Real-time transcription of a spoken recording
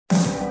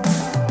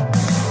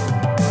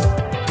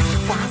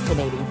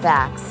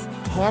facts,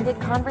 candid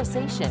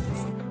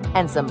conversations,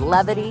 and some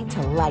levity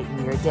to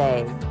lighten your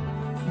day.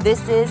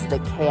 This is The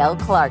Cale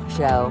Clark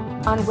Show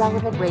on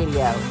Relevant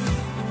Radio.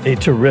 A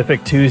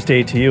terrific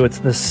Tuesday to you. It's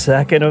the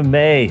 2nd of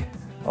May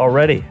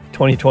already,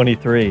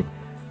 2023.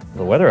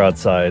 The weather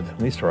outside, at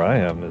least where I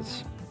am, I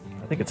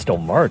think it's still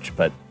March,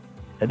 but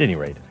at any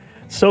rate,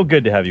 so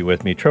good to have you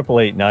with me.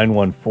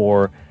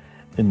 888-914-9149,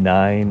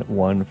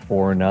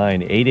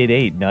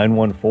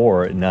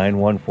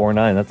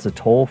 888-914-9149. That's the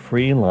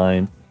toll-free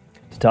line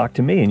to talk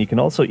to me. And you can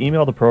also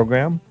email the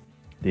program.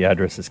 The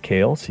address is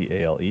Cale,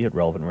 C-A-L-E, at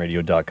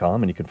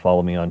relevantradio.com. And you can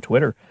follow me on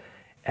Twitter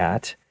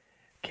at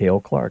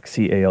Cale Clark,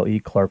 C-A-L-E,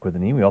 Clark with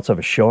an E. We also have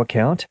a show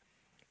account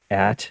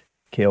at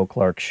Cale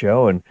Clark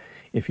Show. And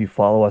if you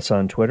follow us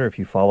on Twitter, if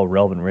you follow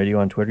Relevant Radio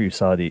on Twitter, you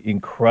saw the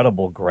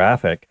incredible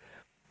graphic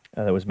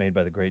that was made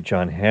by the great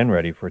John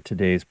Hanreddy for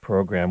today's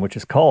program, which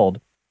is called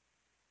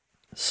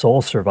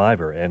Soul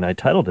Survivor. And I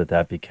titled it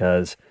that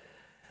because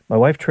my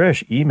wife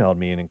Trish emailed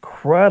me an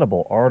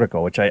incredible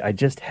article, which I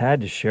just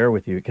had to share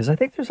with you because I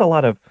think there's a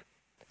lot of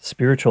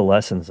spiritual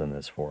lessons in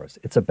this for us.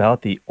 It's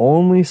about the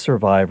only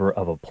survivor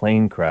of a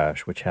plane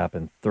crash, which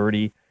happened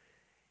 30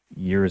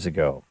 years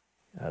ago.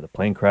 The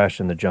plane crashed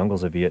in the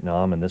jungles of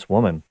Vietnam, and this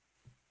woman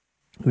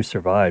who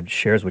survived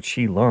shares what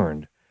she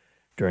learned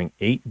during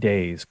 8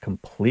 days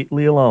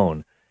completely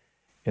alone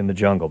in the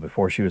jungle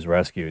before she was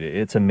rescued.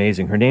 It's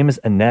amazing. Her name is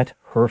Annette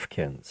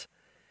Herfkens,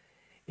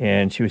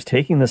 and she was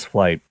taking this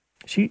flight.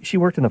 She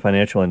worked in the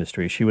financial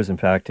industry. She was, in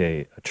fact,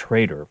 a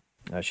trader.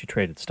 She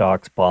traded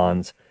stocks,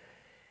 bonds,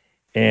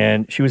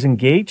 and she was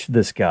engaged to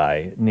this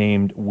guy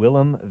named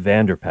Willem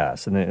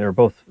Vanderpass, and they were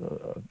both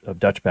of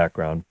Dutch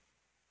background,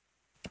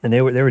 and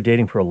they were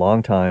dating for a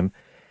long time,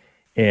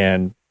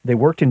 and they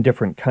worked in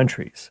different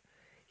countries.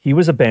 He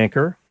was a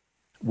banker.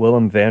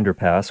 Willem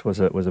Vanderpass was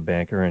a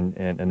banker, and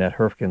Annette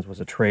Herfkens was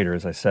a trader,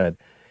 as I said.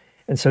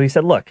 And so he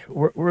said, look,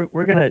 we're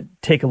going to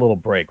take a little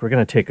break. We're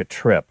going to take a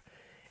trip.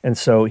 And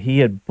so he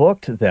had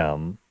booked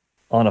them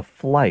on a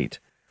flight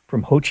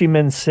from Ho Chi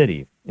Minh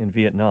City in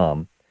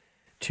Vietnam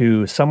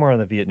to somewhere on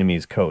the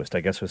Vietnamese coast. I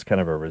guess it was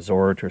kind of a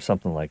resort or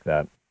something like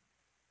that.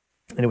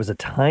 And it was a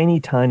tiny,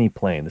 tiny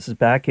plane. This is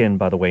back in,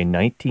 by the way,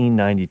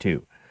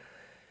 1992.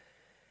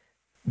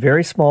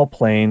 Very small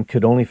plane,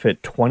 could only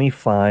fit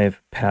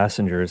 25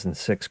 passengers and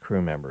 6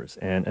 crew members.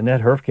 And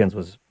Annette Herfkens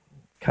was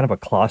kind of a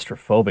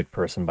claustrophobic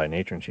person by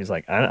nature, and she's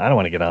like, I don't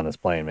want to get on this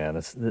plane, man.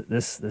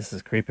 This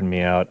is creeping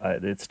me out.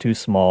 It's too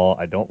small.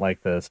 I don't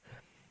like this.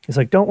 He's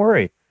like, don't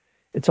worry.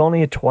 It's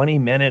only a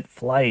 20-minute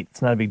flight.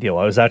 It's not a big deal.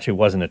 It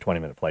wasn't a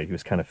 20-minute flight. He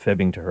was kind of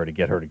fibbing to her to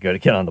get her to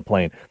get on the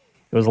plane.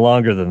 It was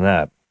longer than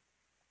that.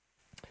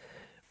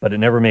 But it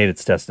never made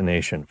its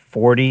destination.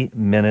 40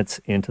 minutes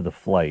into the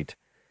flight,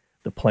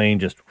 the plane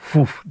just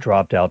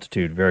dropped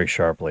altitude very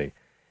sharply.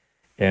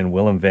 And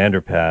Willem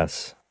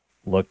Vanderpass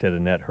looked at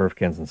Annette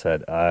Herfkens and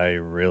said, I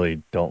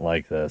really don't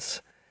like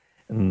this.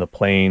 And the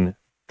plane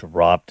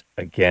dropped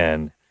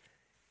again,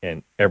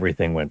 and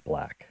everything went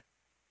black.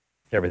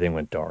 Everything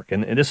went dark.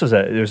 And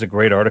there's a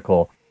great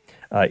article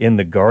in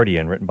The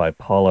Guardian written by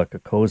Paula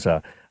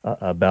Kokoza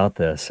about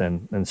this.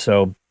 And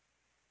so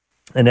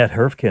Annette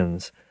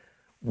Herfkens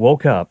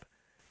woke up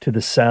to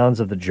the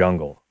sounds of the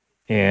jungle.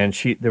 And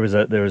there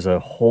was a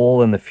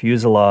hole in the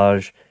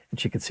fuselage, and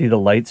she could see the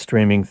light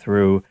streaming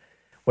through.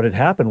 What had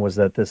happened was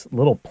that this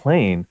little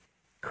plane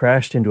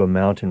crashed into a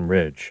mountain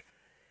ridge,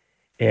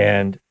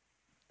 and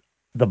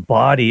the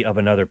body of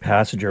another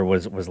passenger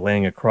was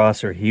laying across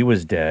her. He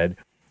was dead,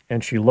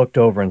 and she looked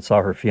over and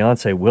saw her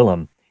fiancé,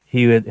 Willem.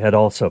 He had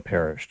also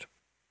perished,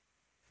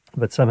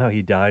 but somehow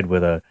he died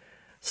with a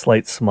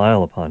slight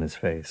smile upon his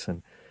face.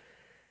 And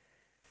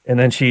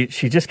then she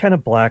just kind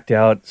of blacked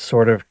out,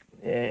 sort of.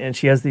 And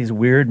she has these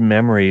weird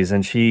memories,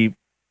 and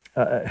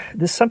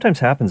this sometimes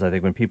happens, I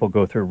think, when people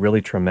go through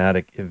really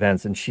traumatic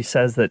events, and she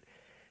says that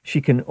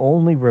she can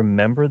only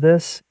remember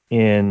this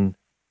in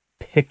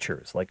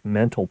pictures, like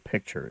mental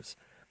pictures.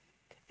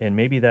 And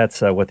maybe that's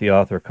what the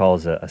author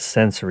calls a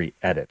sensory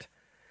edit,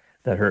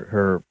 that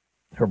her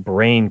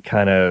brain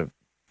kind of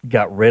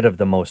got rid of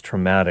the most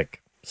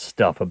traumatic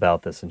stuff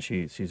about this, and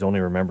she's only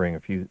remembering a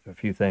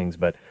few things,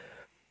 but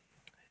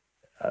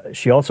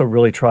she also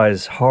really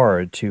tries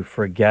hard to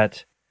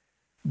forget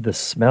the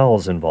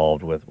smells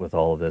involved with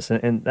all of this.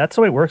 And that's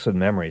the way it works with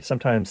memory.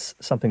 Sometimes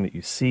something that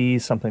you see,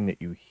 something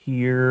that you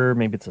hear,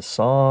 maybe it's a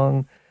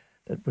song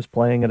that was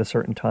playing at a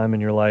certain time in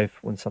your life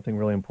when something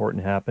really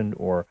important happened,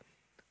 or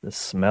the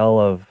smell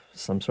of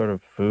some sort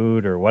of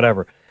food or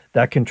whatever,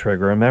 that can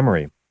trigger a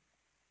memory.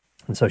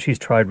 And so she's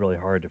tried really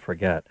hard to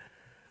forget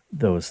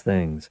those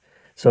things.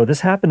 So this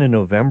happened in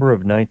November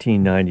of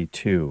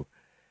 1992.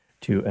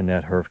 To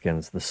Annette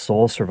Herfkens, the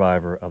sole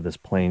survivor of this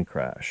plane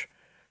crash.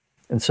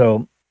 And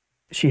so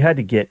she had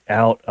to get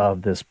out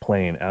of this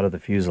plane, out of the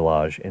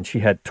fuselage, and she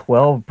had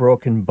 12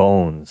 broken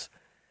bones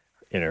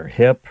in her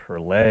hip,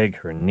 her leg,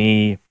 her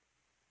knee.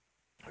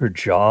 Her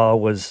jaw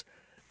was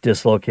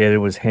dislocated,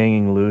 was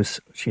hanging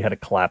loose. She had a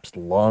collapsed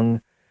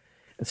lung.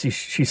 And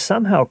she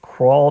somehow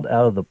crawled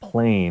out of the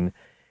plane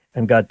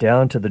and got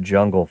down to the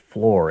jungle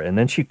floor. And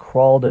then she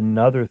crawled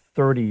another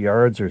 30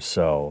 yards or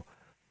so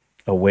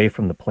away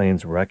from the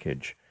plane's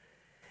wreckage.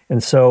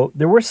 And so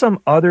there were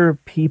some other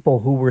people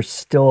who were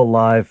still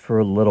alive for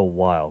a little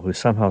while who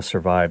somehow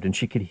survived, and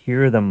she could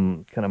hear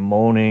them kind of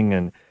moaning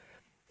and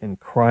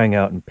crying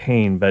out in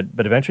pain, but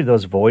eventually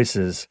those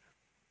voices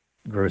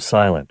grew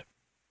silent.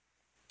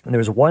 And there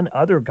was one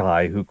other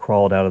guy who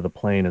crawled out of the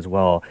plane as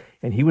well,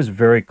 and he was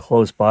very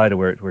close by to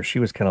where she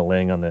was kind of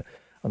laying on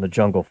the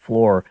jungle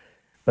floor,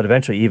 but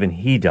eventually even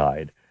he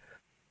died.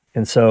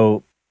 And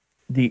so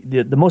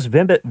the most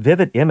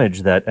vivid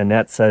image that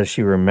Annette says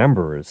she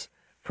remembers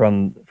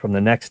from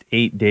the next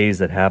 8 days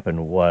that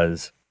happened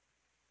was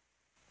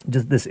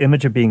just this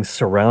image of being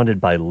surrounded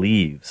by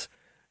leaves,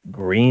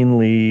 green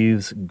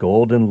leaves,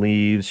 golden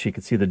leaves. She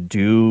could see the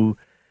dew,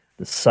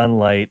 the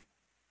sunlight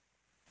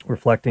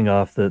reflecting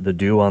off the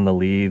dew on the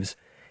leaves.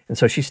 And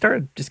so she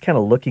started just kind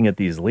of looking at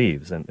these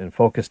leaves and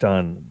focused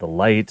on the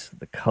light,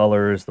 the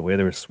colors, the way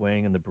they were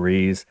swaying in the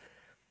breeze,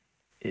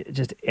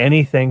 just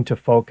anything to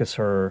focus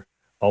her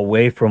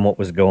away from what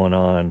was going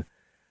on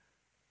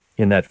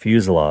in that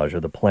fuselage or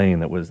the plane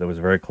that was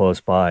very close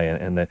by.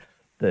 And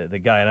the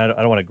guy, and I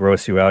don't want to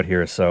gross you out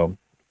here, so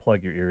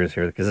plug your ears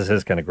here because this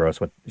is kind of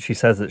gross. What she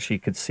says that she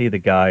could see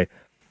the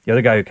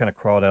other guy who kind of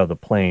crawled out of the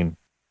plane,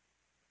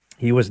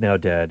 he was now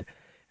dead,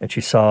 and she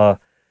saw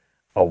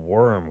a white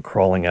worm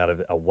crawling out of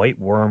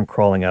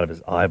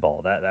his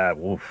eyeball.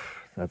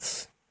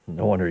 That's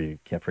no wonder you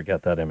can't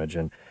forget that image.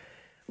 And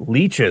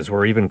leeches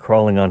were even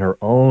crawling on her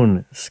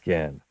own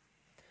skin.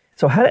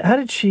 So how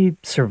did she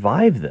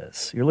survive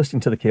this? You're listening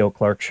to the Cale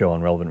Clark Show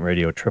on Relevant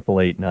Radio,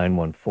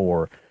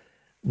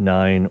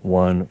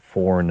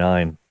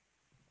 888-914-9149.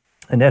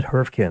 Annette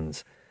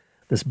Herfkens,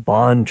 this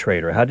bond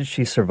trader, how did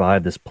she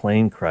survive this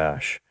plane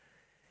crash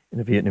in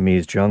the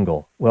Vietnamese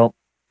jungle? Well,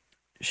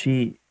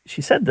 she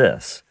said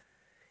this: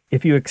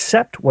 if you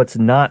accept what's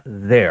not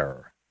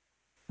there,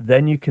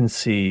 then you can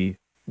see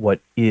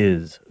what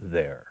is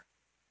there.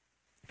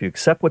 If you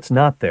accept what's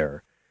not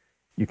there,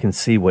 you can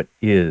see what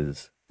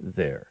is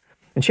there.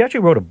 And she actually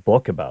wrote a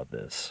book about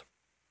this.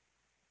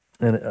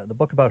 And the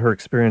book about her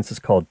experience is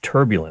called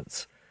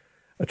Turbulence,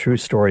 A True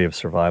Story of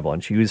Survival.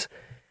 And she not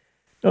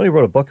only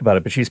wrote a book about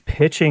it, but she's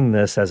pitching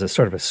this as a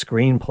sort of a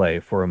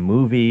screenplay for a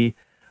movie,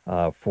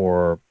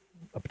 for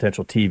a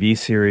potential TV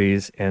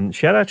series. And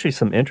she had actually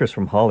some interest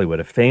from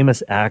Hollywood, a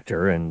famous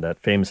actor, and that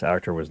famous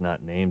actor was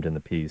not named in the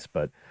piece,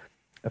 but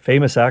a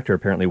famous actor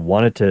apparently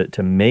wanted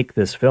to make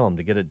this film,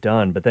 to get it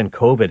done, but then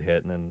COVID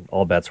hit and then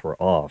all bets were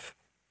off.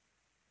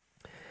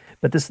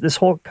 But this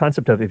whole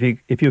concept of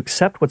if you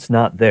accept what's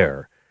not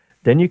there,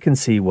 then you can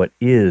see what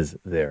is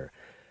there.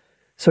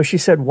 So she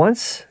said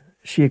once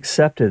she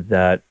accepted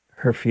that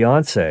her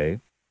fiancé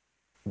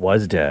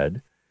was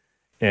dead,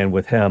 and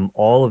with him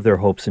all of their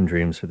hopes and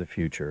dreams for the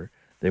future,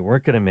 they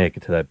weren't going to make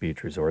it to that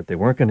beach resort, they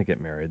weren't going to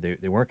get married,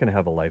 they weren't going to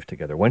have a life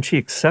together. When she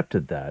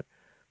accepted that,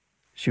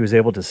 she was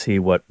able to see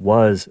what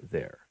was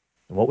there.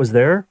 And what was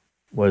there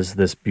was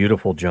this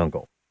beautiful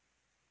jungle.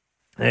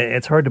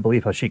 It's hard to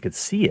believe how she could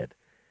see it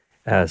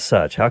as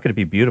such. How could it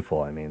be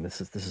beautiful? I mean,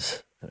 this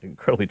is an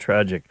incredibly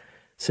tragic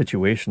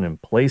situation and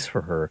place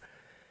for her.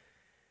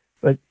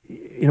 But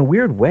in a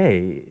weird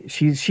way,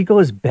 she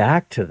goes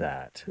back to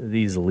that,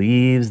 these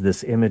leaves,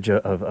 this image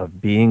of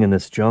being in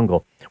this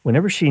jungle,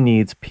 whenever she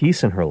needs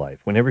peace in her life,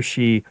 whenever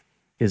she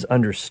is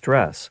under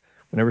stress,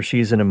 whenever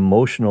she's in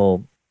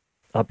emotional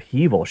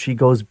upheaval, she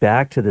goes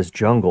back to this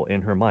jungle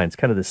in her mind. It's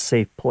kind of this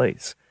safe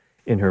place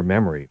in her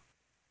memory.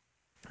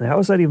 And how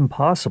is that even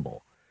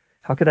possible?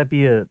 How could that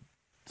be a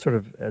sort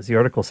of, as the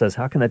article says,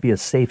 how can that be a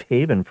safe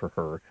haven for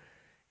her,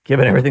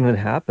 given everything that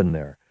happened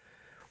there?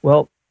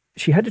 Well,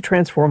 she had to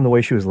transform the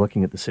way she was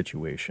looking at the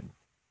situation.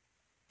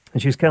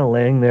 And she was kind of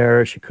laying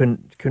there. She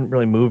couldn't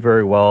really move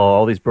very well,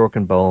 all these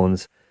broken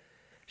bones.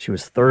 She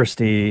was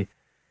thirsty.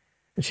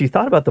 And she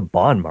thought about the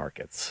bond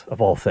markets,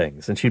 of all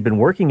things. And she'd been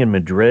working in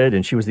Madrid,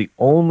 and she was the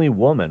only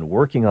woman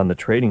working on the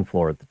trading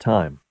floor at the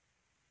time.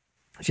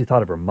 She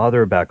thought of her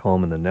mother back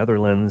home in the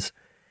Netherlands.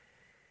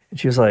 And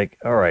she was like,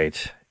 all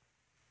right,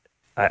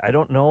 I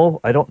don't know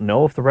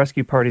if the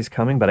rescue party's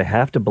coming, but I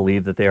have to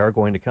believe that they are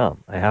going to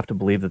come. I have to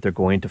believe that they're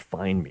going to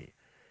find me.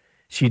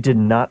 She did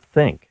not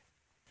think,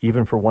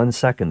 even for 1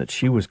 second, that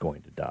she was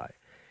going to die.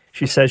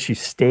 She says she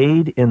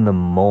stayed in the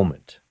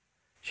moment.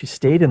 She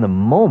stayed in the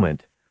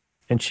moment,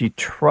 and she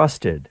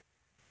trusted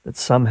that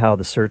somehow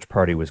the search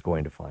party was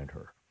going to find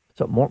her.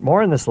 So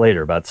more on this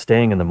later about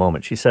staying in the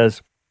moment. She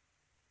says,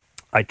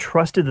 I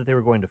trusted that they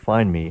were going to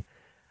find me.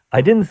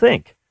 I didn't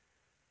think,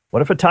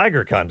 what if a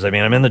tiger comes? I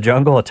mean, I'm in the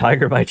jungle, a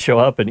tiger might show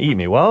up and eat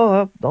me.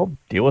 Well, I'll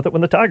deal with it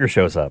when the tiger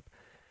shows up.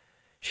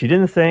 She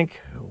didn't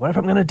think, what if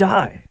I'm going to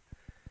die?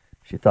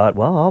 She thought,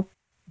 well, I'll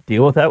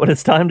deal with that when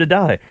it's time to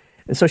die.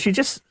 And so she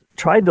just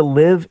tried to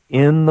live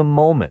in the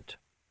moment,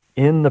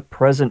 in the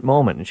present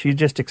moment. And she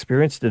just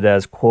experienced it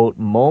as, quote,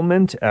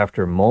 moment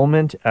after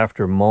moment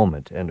after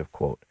moment, end of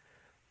quote.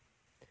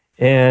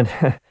 And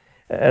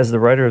as the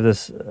writer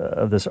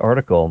of this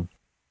article,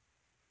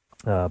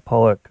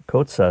 Paula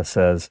Kokotsa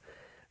says,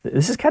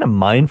 This is kind of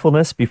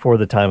mindfulness before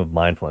the time of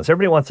mindfulness.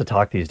 Everybody wants to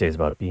talk these days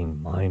about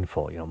being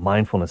mindful.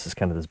 Mindfulness is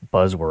kind of this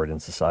buzzword in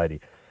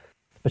society.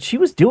 But she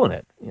was doing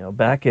it,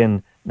 back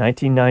in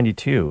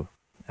 1992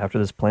 after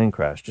this plane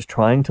crash, just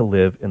trying to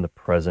live in the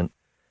present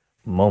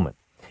moment.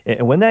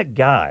 And when that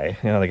guy,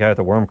 the guy with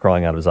the worm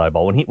crawling out of his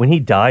eyeball, when he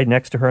died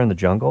next to her in the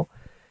jungle,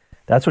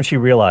 that's when she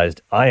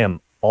realized, I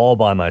am all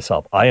by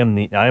myself. I am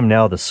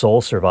now the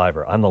sole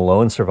survivor. I'm the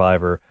lone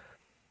survivor,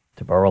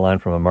 to borrow a line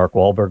from a Mark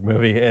Wahlberg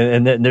movie.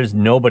 And there's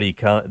nobody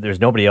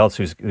else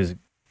who's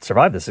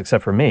survived this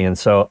except for me. And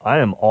so I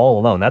am all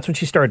alone. That's when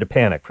she started to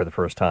panic for the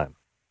first time.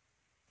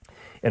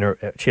 And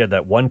she had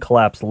that one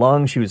collapsed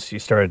lung. She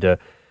started to,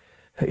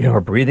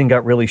 her breathing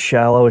got really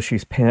shallow as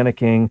she's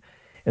panicking.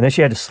 And then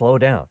she had to slow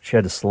down. She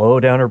had to slow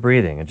down her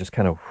breathing and just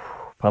kind of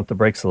pump the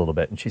brakes a little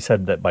bit. And she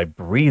said that by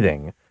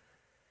breathing,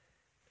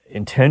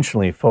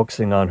 intentionally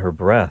focusing on her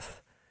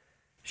breath,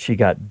 she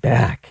got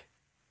back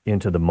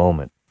into the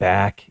moment,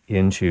 back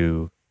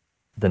into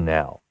the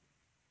now.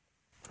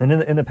 And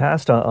in the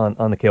past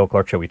on the Cale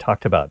Clark Show, we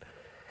talked about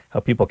how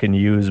people can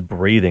use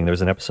breathing. There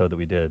was an episode that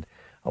we did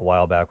a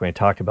while back when we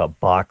talked about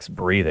box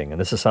breathing.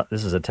 And this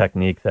is a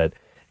technique that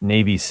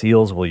Navy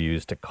SEALs will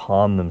use to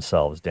calm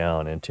themselves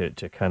down and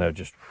to kind of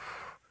just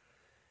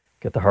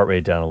get the heart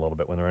rate down a little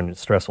bit when they're in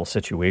stressful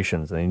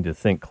situations. They need to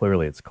think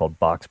clearly. It's called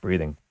box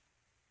breathing.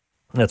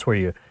 That's where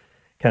you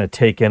kind of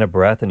take in a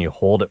breath and you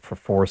hold it for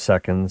 4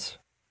 seconds.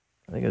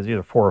 I think it was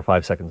either 4 or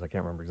 5 seconds. I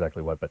can't remember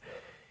exactly what, but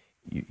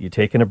you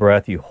take in a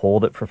breath, you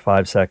hold it for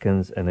 5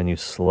 seconds, and then you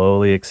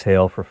slowly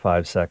exhale for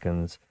 5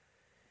 seconds,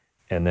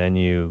 and then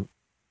you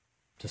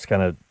just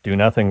kind of do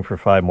nothing for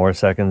 5 more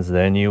seconds,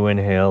 then you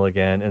inhale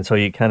again. And so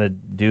you kind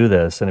of do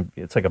this, and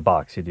it's like a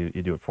box. You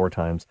do it 4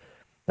 times.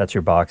 That's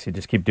your box. You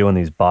just keep doing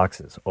these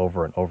boxes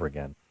over and over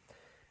again.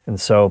 And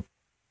so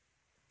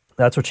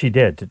that's what she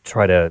did to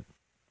try to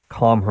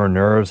calm her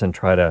nerves and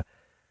try to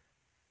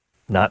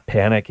not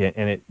panic.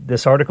 And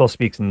this article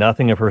speaks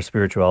nothing of her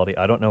spirituality.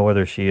 I don't know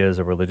whether she is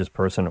a religious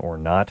person or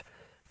not,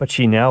 but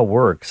she now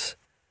works,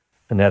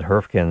 Annette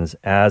Herfkens,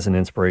 as an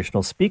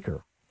inspirational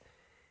speaker.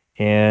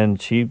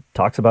 And she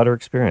talks about her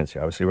experience. She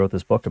obviously wrote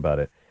this book about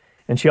it.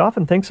 And she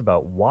often thinks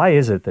about, why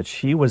is it that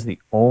she was the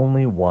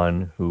only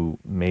one who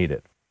made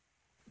it?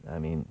 I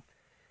mean,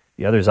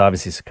 the others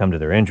obviously succumbed to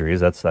their injuries.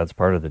 That's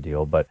part of the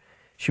deal. But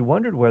she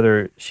wondered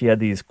whether she had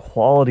these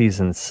qualities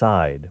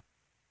inside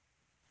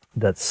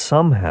that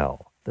somehow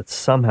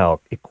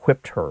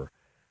equipped her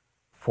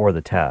for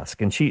the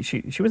task. And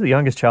she was the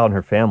youngest child in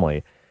her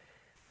family,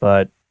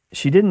 but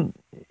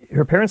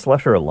her parents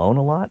left her alone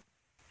a lot.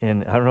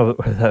 And I don't know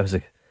whether that was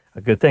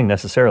a good thing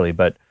necessarily,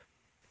 but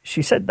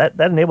she said that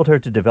enabled her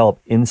to develop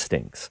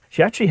instincts.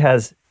 She actually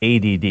has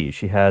ADD.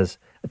 She has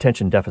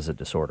attention deficit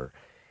disorder.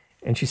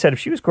 And she said if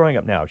she was growing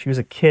up now, if she was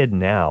a kid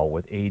now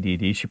with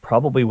ADD, she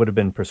probably would have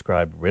been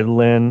prescribed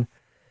Ritalin.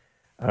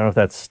 I don't know if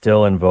that's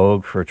still in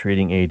vogue for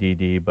treating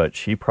ADD, but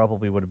she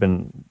probably would have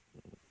been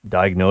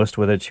diagnosed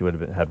with it. She would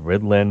have had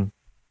Ritalin.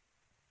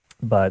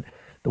 But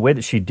the way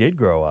that she did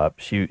grow up,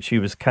 she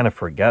was kind of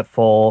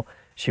forgetful.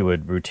 She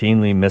would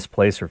routinely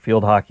misplace her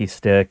field hockey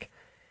stick.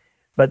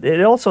 But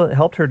it also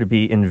helped her to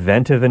be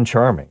inventive and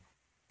charming.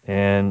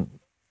 And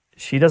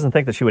she doesn't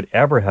think that she would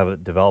ever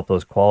have developed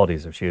those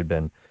qualities if she had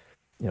been,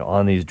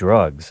 on these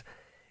drugs.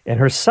 And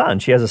her son,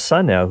 she has a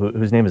son now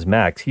whose name is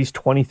Max. He's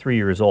 23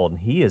 years old, and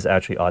he is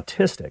actually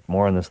autistic.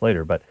 More on this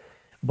later. But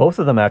both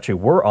of them actually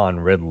were on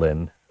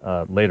Ritalin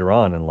later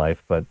on in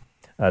life, but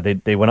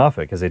they went off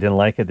it because they didn't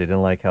like it. They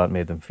didn't like how it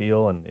made them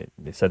feel, and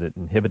they said it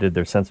inhibited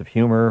their sense of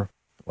humor,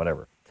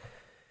 whatever.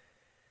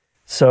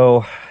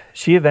 So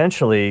she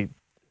eventually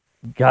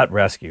got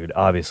rescued,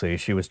 obviously.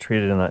 She was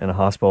treated in a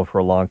hospital for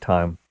a long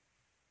time.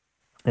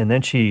 And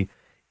then she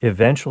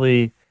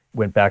eventually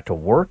went back to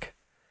work.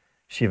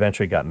 She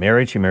eventually got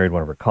married. She married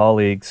one of her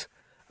colleagues,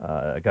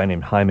 a guy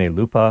named Jaime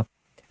Lupa,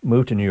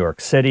 moved to New York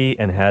City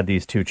and had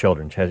these 2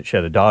 children. She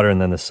had a daughter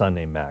and then the son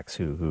named Max,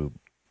 who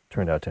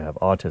turned out to have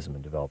autism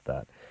and developed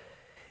that.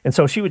 And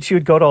so she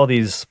would go to all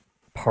these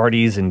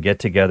parties and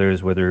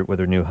get-togethers with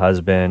her new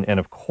husband. And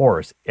of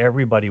course,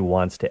 everybody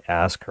wanted to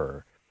ask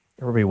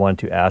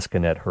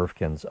Annette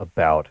Herfkens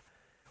about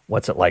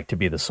what's it like to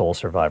be the sole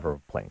survivor of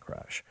a plane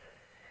crash.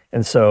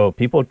 And so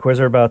people would quiz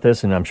her about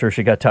this, and I'm sure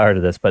she got tired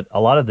of this, but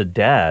a lot of the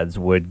dads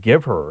would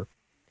give her,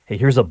 hey,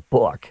 here's a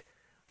book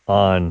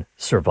on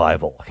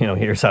survival.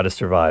 Here's how to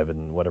survive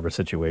in whatever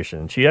situation.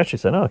 And she actually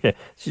said, oh, okay.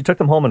 She took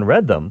them home and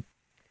read them.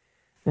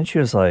 And she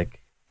was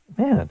like,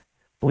 man,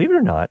 believe it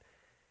or not,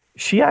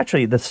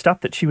 the stuff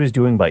that she was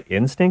doing by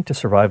instinct to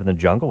survive in the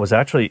jungle was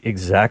actually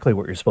exactly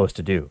what you're supposed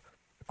to do,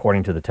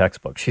 according to the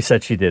textbook. She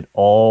said she did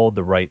all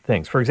the right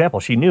things. For example,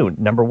 she knew,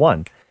 number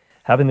one,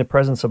 having the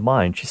presence of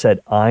mind, she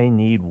said, I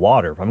need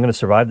water. If I'm going to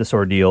survive this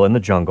ordeal in the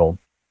jungle,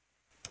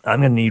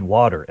 I'm going to need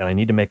water, and I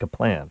need to make a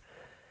plan.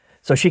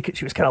 So she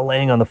was kind of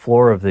laying on the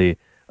floor of the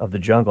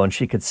jungle, and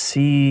she could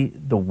see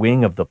the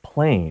wing of the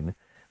plane,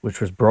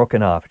 which was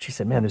broken off. And she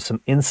said, man, there's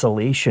some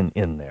insulation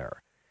in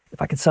there.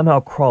 if I could somehow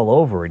crawl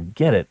over and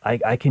get it,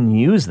 I can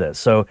use this.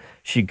 So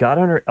she got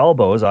on her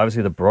elbows,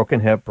 obviously the broken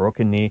hip,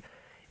 broken knee,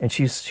 and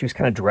she was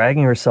kind of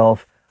dragging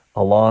herself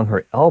along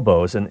her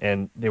elbows,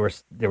 and they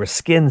were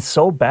skinned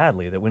so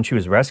badly that when she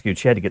was rescued,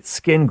 she had to get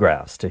skin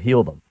grafts to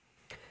heal them.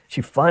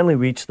 She finally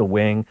reached the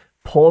wing,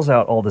 pulls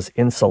out all this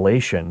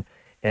insulation,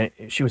 and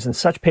she was in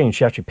such pain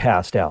she actually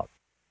passed out.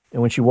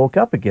 And when she woke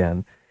up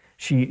again,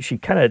 she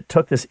kind of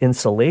took this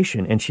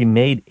insulation and she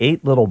made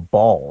 8 little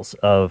balls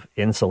of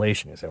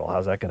insulation. You say, well,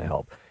 how's that going to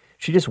help?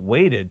 She just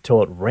waited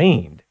till it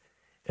rained,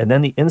 and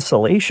then the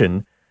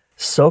insulation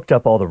soaked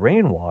up all the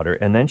rainwater,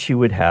 and then she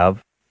would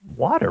have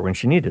water when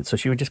she needed. So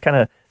she would just kind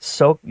of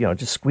soak,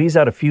 just squeeze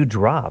out a few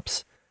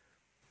drops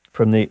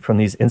from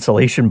these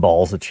insulation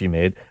balls that she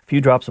made, a few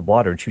drops of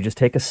water, and she would just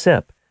take a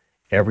sip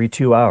every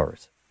 2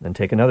 hours, then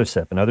take another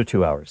sip, another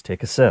 2 hours,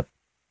 take a sip.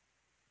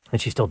 And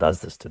she still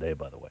does this today,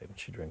 by the way, when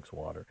she drinks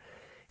water.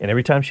 And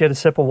every time she had a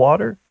sip of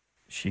water,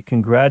 she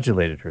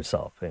congratulated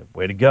herself. Hey,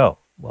 way to go.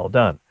 Well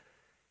done.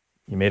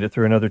 You made it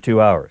through another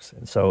 2 hours.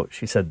 And so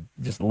she said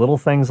just little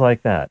things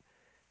like that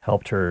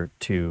helped her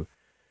to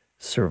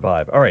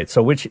survive. All right,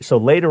 so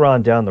later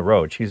on down the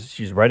road,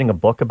 she's writing a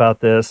book about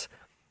this,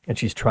 and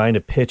she's trying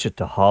to pitch it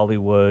to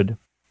Hollywood,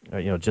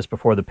 just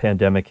before the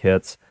pandemic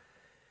hits.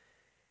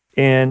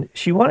 And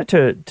she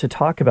wanted to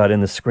talk about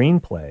in the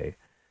screenplay,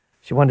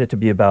 she wanted it to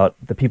be about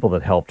the people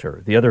that helped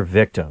her, the other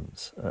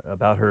victims,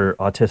 about her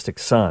autistic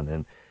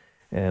son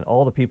and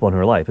all the people in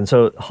her life. And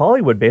so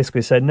Hollywood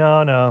basically said,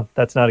 no,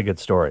 that's not a good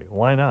story.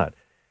 Why not?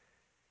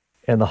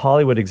 And the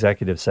Hollywood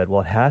executive said,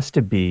 well, it has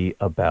to be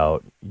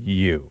about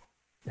you.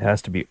 It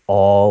has to be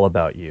all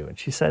about you. And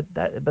she said,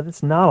 but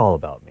it's not all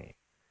about me.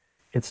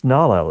 It's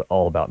not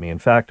all about me. In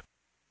fact,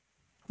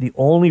 the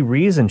only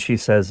reason she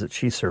says that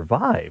she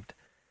survived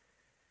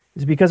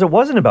is because it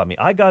wasn't about me.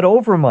 I got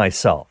over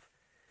myself.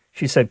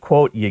 She said,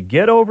 quote, you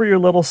get over your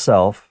little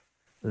self,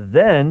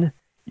 then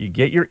you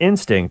get your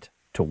instinct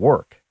to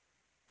work.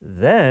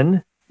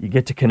 Then you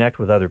get to connect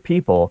with other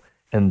people,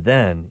 and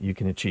then you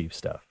can achieve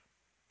stuff.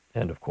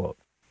 End of quote.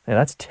 And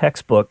that's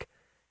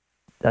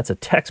a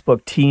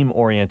textbook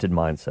team-oriented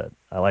mindset.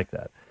 I like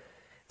that.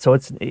 So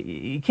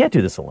you can't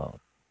do this alone.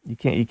 You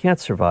can't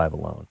survive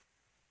alone.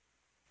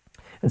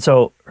 And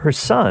so her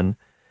son,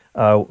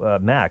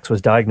 Max,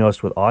 was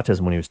diagnosed with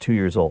autism when he was 2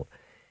 years old.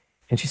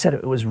 And she said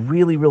it was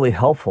really, really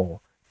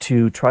helpful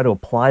to try to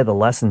apply the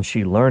lessons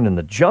she learned in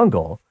the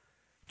jungle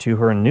to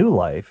her new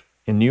life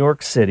in New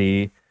York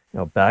City,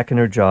 back in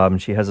her job. And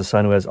she has a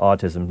son who has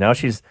autism. Now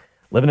she's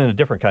living in a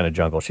different kind of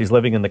jungle. She's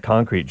living in the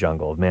concrete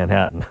jungle of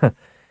Manhattan.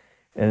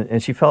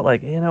 and she felt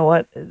like, you know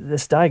what,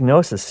 this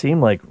diagnosis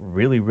seemed like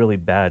really, really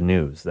bad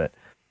news. That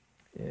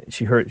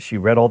she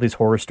read all these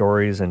horror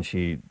stories, and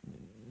she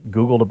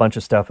Googled a bunch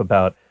of stuff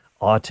about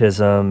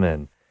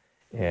autism,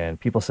 and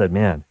people said,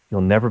 man,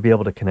 you'll never be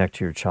able to connect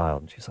to your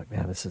child. And she's like,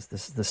 man,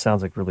 this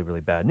sounds like really, really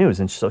bad news.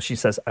 And so she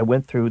says, I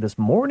went through this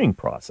mourning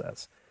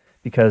process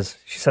because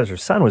she says her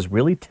son was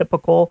really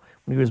typical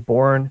when he was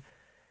born.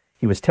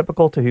 He was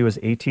typical till he was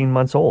 18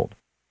 months old.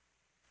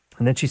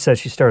 And then she says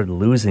she started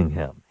losing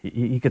him.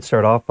 He could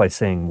start off by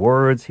saying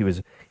words. He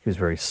was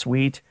very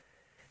sweet.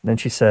 And then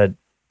she said,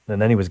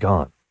 and then he was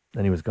gone.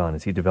 Then he was gone.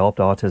 As he developed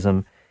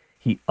autism,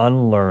 he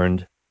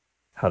unlearned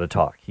how to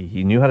talk.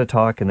 He knew how to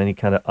talk, and then he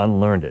kind of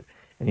unlearned it.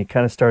 And he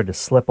kind of started to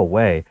slip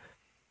away.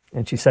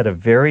 And she said a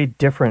very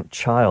different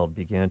child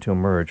began to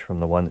emerge from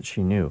the one that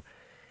she knew.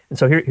 And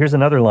so here's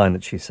another line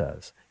that she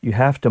says. You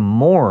have to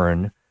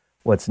mourn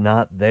what's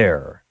not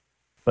there,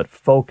 but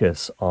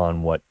focus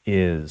on what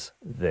is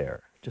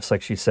there. Just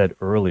like she said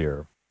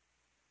earlier,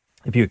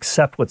 if you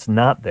accept what's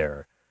not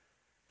there,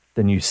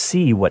 then you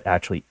see what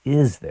actually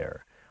is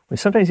there. Well,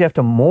 sometimes you have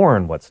to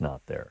mourn what's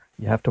not there.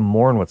 You have to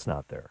mourn what's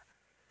not there.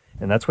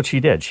 And that's what she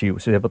did. She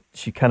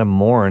kind of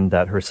mourned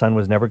that her son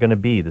was never going to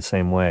be the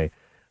same way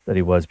that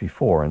he was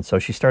before. And so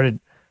she started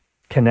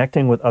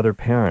connecting with other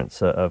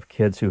parents of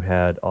kids who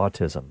had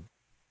autism.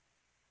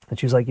 And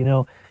she was like,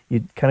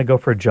 you'd kind of go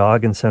for a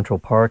jog in Central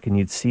Park, and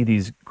you'd see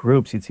these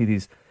groups, you'd see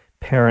these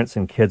parents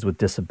and kids with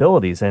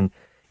disabilities, and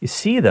you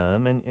see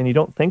them and you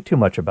don't think too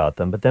much about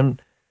them. But then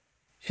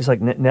she's like,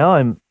 now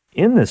I'm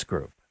in this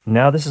group.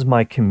 Now this is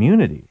my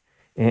community.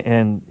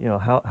 And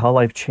how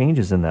life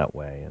changes in that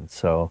way. And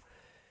so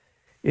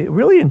it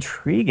really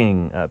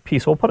intriguing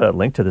piece. We'll put a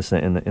link to this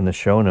in the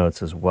show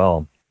notes as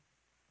well.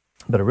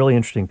 But a really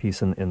interesting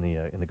piece in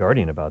the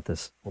Guardian about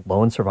this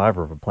lone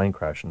survivor of a plane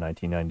crash in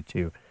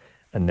 1992,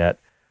 Annette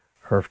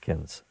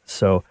Herfkens.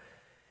 So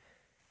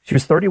she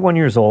was 31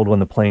 years old when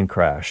the plane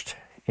crashed,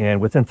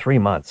 and within 3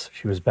 months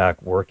she was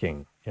back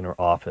working in her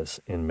office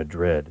in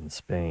Madrid, in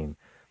Spain.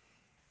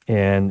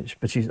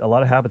 But a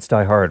lot of habits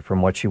die hard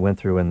from what she went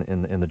through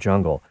in the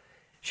jungle.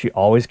 She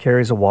always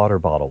carries a water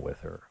bottle with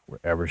her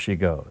wherever she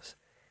goes.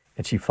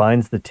 And she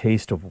finds the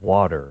taste of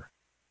water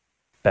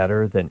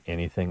better than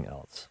anything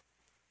else.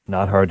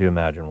 Not hard to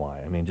imagine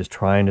why. I mean, just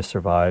trying to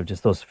survive,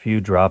 just those few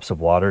drops of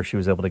water she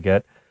was able to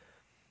get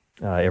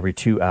every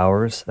 2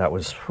 hours, that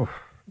was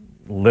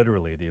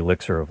literally the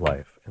elixir of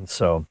life. And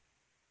so,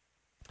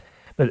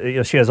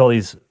 but she has all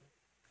these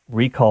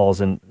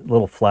recalls and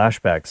little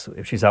flashbacks.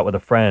 If she's out with a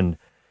friend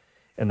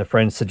and the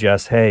friend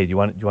suggests, "Hey, do you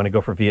want to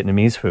go for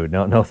Vietnamese food?"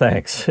 No, no,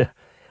 thanks.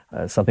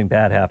 Something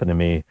bad happened to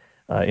me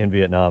in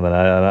Vietnam, and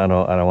I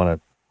don't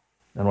want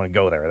to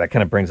go there. That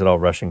kind of brings it all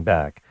rushing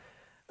back.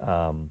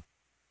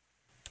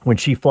 When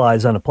she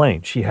flies on a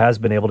plane, she has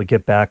been able to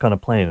get back on a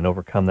plane and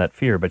overcome that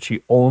fear, but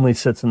she only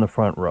sits in the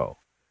front row.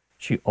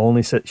 She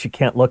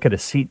can't look at a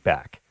seat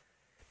back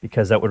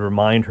because that would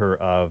remind her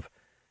of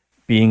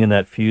being in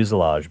that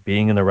fuselage,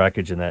 being in the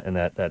wreckage, and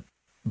that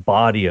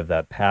body of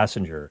that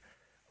passenger,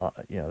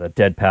 that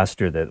dead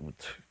passenger that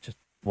just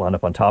wound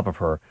up on top of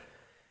her.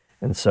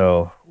 And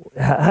so,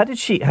 how did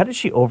she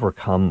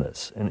overcome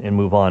this and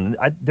move on?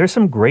 There's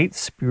some great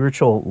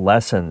spiritual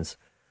lessons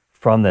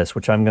from this,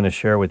 which I'm going to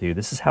share with you.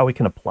 This is how we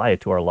can apply it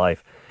to our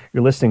life.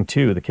 You're listening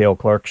to The Cale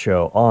Clark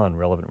Show on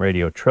Relevant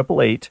Radio,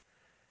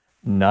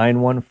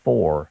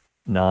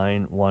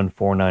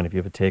 888-914-9149. If you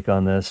have a take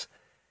on this,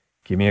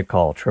 give me a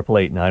call,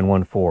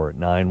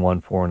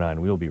 888-914-9149.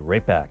 We will be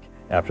right back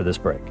after this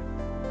break.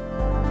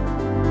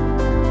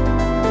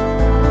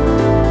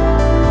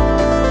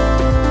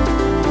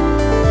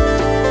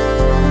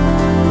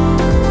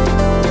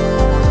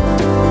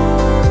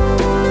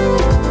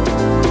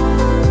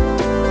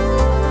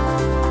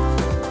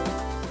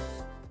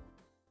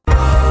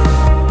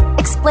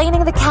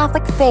 Explaining the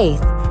Catholic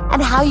faith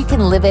and how you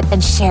can live it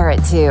and share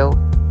it too.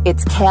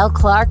 It's Cale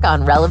Clark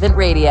on Relevant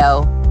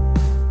Radio.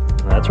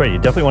 That's right. You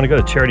definitely want to go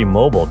to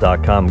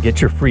CharityMobile.com, get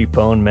your free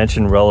phone,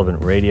 mention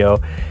Relevant Radio.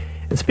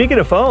 And speaking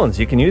of phones,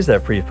 you can use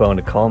that free phone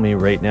to call me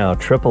right now,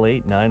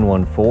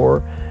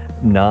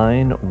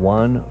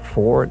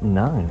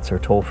 888-914-9149. It's our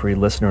toll-free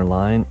listener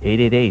line,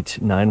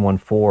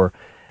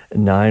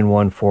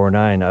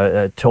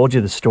 888-914-9149. I told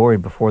you the story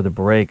before the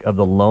break of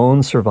the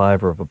lone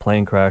survivor of a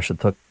plane crash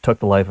that took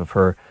the life of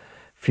her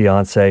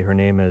fiance. Her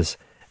name is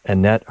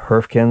Annette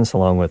Herfkens,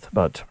 along with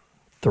about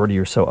 30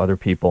 or so other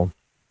people.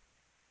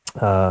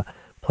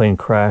 Plane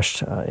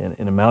crashed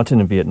in a mountain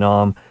in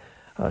Vietnam.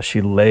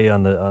 She lay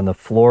on the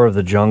floor of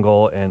the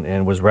jungle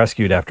and was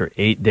rescued after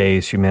 8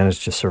 days. She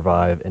managed to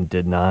survive and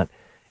did not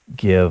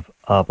give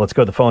up. Let's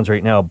go to the phones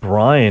right now.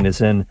 Brian is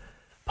in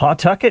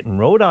Pawtucket in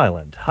Rhode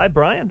Island. Hi,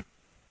 Brian.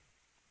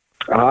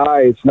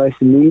 Hi, it's nice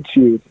to meet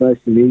you.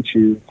 It's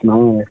an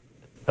honor.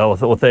 Oh,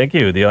 well, thank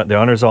you. The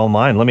honor is all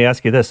mine. Let me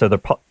ask you this.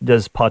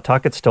 Does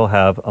Pawtucket still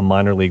have a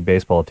minor league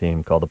baseball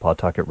team called the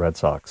Pawtucket Red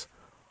Sox?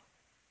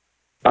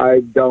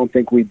 I don't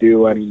think we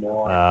do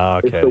anymore.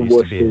 Okay. It's the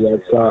Worcester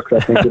Red Sox, I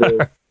think it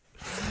is.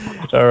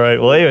 All right.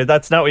 Well, anyway,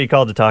 that's not what you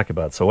called to talk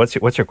about. So what's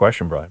your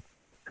question, Brian?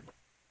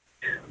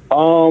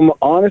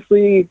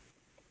 Honestly,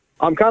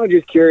 I'm kind of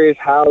just curious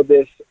how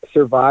this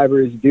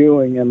survivor is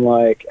doing and,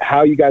 like,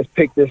 how you guys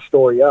picked this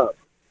story up.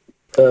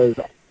 Because,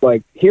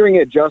 like, hearing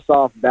it just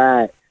off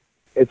bat,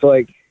 it's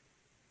like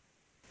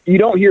you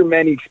don't hear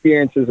many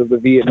experiences of the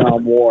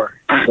Vietnam War.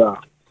 So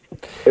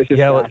it's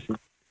just fascinating.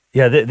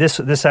 Yeah,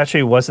 this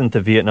actually wasn't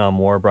the Vietnam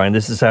War, Brian.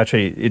 This is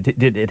actually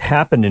it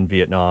happened in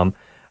Vietnam.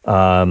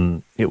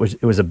 It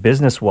was a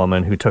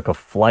businesswoman who took a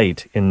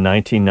flight in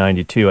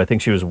 1992. I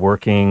think she was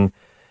working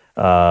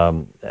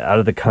out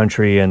of the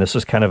country, and this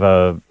was kind of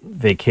a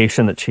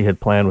vacation that she had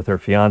planned with her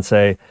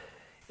fiance.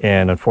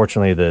 And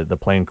unfortunately, the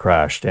plane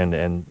crashed.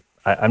 And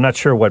I'm not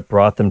sure what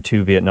brought them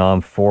to Vietnam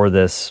for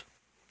this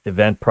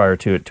event prior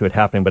to it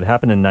happening, but it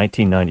happened in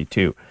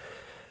 1992.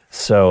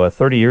 So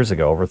 30 years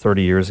ago, over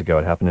 30 years ago,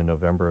 it happened in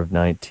November of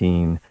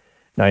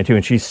 1992,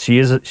 and she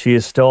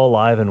is still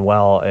alive and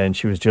well, and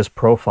she was just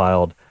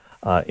profiled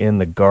in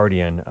The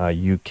Guardian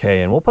UK.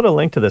 And we'll put a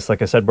link to this,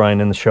 like I said, Brian,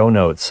 in the show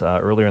notes.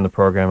 Earlier in the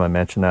program, I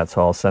mentioned that,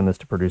 so I'll send this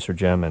to producer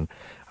Jim, and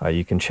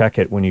you can check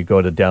it when you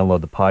go to download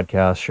the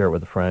podcast, share it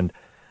with a friend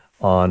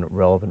on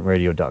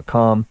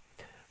relevantradio.com,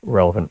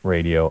 Relevant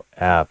Radio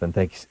app. And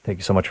thank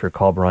you so much for your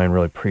call, Brian.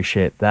 Really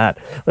appreciate that.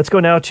 Let's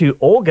go now to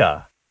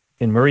Olga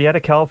in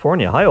Murrieta,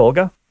 California. Hi,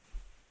 Olga.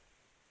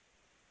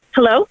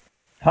 Hello.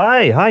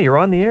 Hi. You're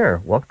on the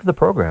air. Welcome to the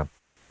program.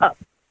 Yes,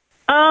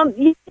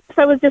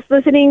 I was just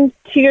listening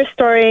to your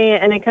story,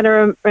 and it kind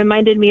of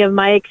reminded me of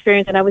my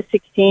experience when I was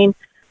 16.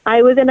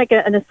 I was in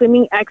in a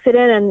swimming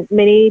accident, and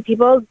many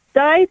people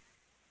died,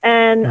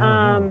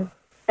 and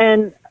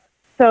and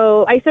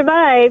so I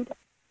survived,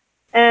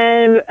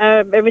 and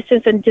ever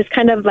since, and just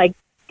kind of like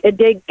it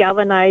did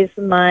galvanize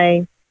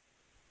my.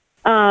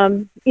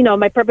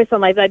 My purpose in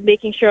life, like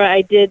making sure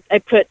I made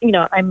that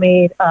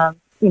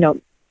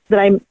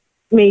I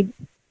made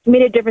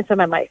a difference in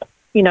my life,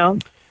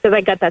 because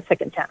I got that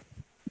second chance.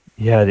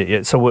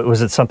 Yeah. So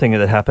was it something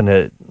that happened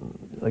at,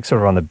 like,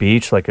 sort of on the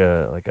beach, like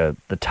the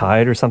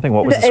tide or something?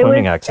 What was the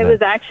swimming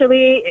accident?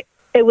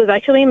 It was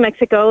actually in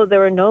Mexico. There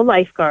were no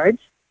lifeguards,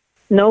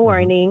 no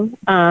warning.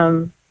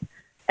 And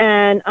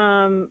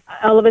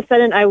all of a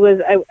sudden I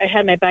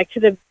had my back to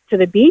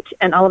the beach,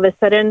 and all of a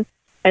sudden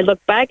I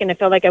looked back, and it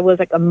felt like I was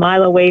like a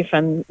mile away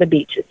from the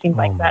beach. It seemed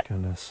like that. Oh,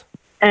 my goodness.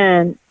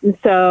 And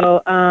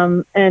so,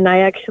 and I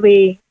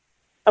actually,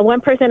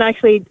 one person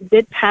actually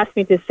did pass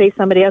me to say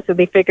somebody else, so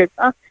they figured,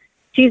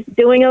 she's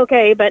doing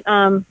okay. But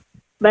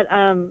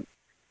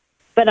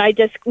but I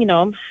just,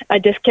 I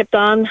just kept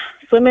on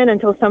swimming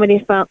until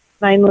somebody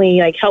finally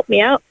like helped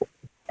me out.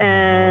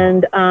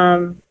 And,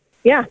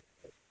 yeah.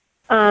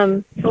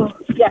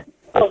 Yeah.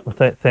 Oh.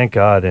 Well, thank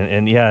God.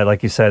 And yeah,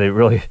 like you said, you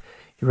really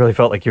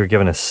felt like you were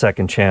given a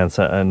second chance,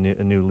 a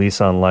new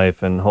lease on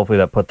life. And hopefully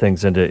that put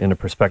things into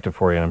perspective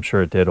for you. And I'm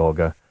sure it did,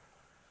 Olga.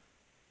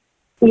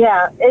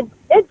 Yeah,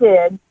 it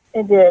did.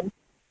 It did.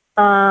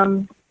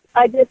 One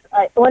of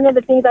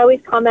the things I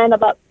always comment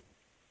about,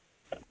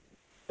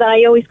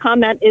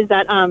 is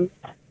that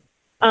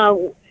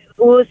what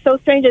was so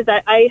strange is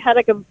that I had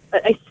I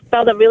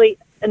felt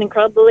an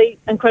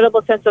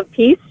incredible sense of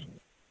peace.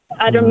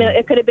 I don't know,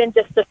 it could have been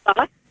just a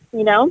thought,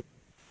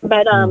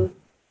 but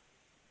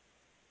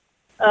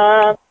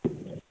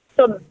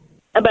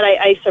but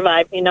I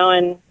survived, and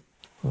I'm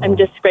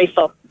just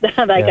grateful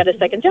that I got a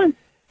second chance.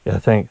 Yeah,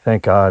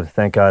 thank God.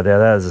 Yeah,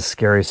 that is a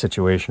scary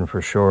situation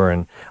for sure.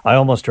 And I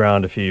almost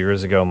drowned a few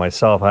years ago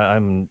myself.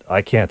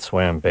 I can't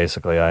swim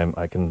basically.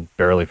 I can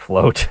barely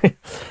float.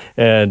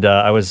 And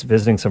I was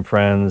visiting some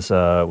friends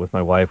with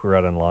my wife. We were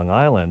out on Long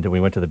Island, and we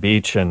went to the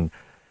beach, and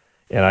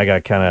I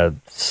got kind of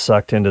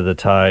sucked into the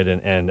tide,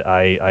 and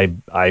I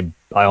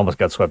almost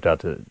got swept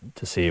out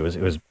to sea. It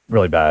was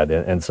really bad.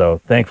 And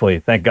so thank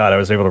God, I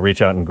was able to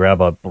reach out and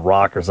grab a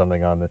rock or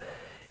something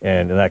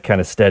and that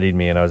kind of steadied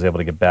me, and I was able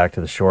to get back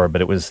to the shore.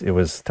 But it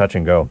was touch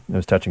and go. It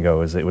was touch and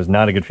go. It was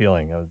not a good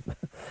feeling.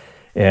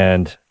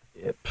 Anyways,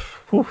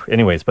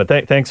 but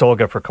thanks,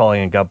 Olga, for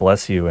calling, and God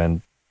bless you.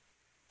 And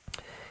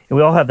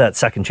we all have that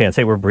second chance.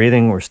 Hey, we're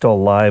breathing. We're still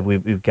alive.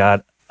 We've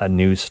got a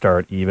new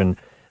start. Even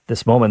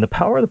this moment, the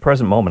power of the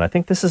present moment. I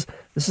think this is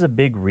a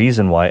big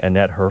reason why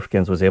Annette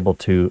Herfkens was able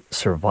to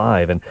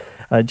survive. And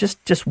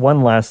just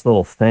one last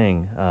little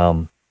thing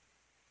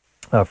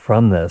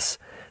from this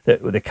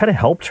that kind of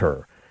helped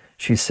her,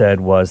 she said,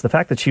 was the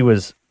fact that she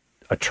was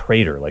a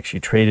trader. Like, she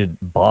traded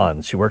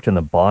bonds. She worked in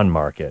the bond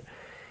market.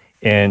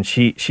 And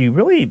she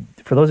really,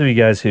 for those of you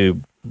guys who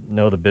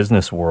know the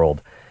business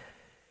world,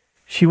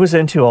 she was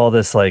into all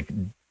this like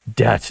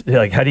debt.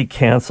 Like, how do you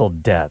cancel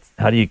debt?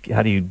 How do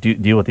you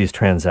deal with these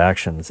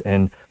transactions?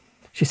 And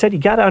she said, you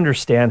got to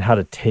understand how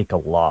to take a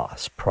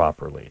loss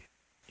properly,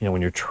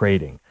 when you're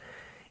trading.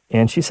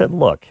 And she said,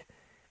 look,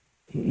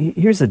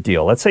 here's the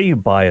deal. Let's say you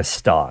buy a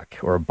stock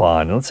or a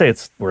bond, and let's say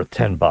it's worth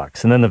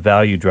 $10, and then the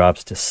value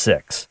drops to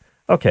 $6.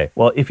 Okay,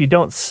 well, if you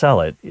don't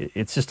sell it,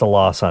 it's just a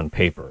loss on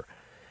paper.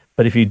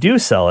 But if you do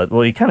sell it,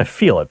 well, you kind of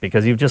feel it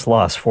because you've just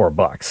lost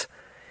 $4.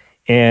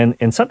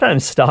 And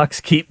sometimes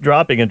stocks keep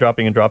dropping and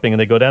dropping and dropping, and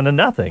they go down to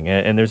nothing.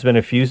 And there's been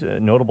a few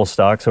notable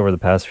stocks over the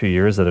past few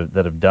years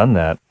that have done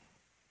that.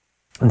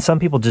 And some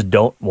people just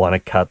don't want to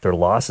cut their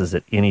losses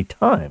at any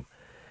time.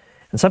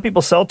 And some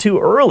people sell too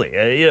early.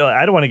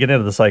 I don't want to get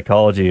into the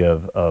psychology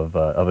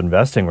of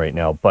investing right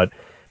now, but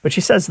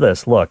she says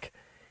this, look,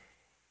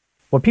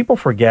 what people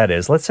forget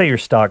is, let's say your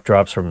stock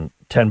drops from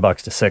 $10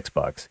 to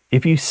 $6.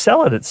 If you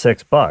sell it at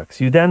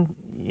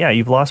 $6,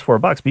 you've lost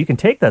 $4, but you can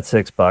take that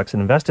 $6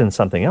 and invest in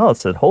something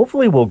else that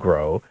hopefully will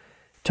grow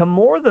to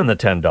more than the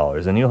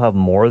 $10, and you'll have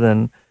more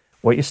than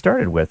what you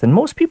started with. And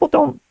most people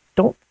don't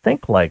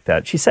think like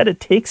that. She said it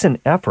takes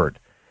an effort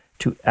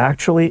to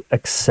actually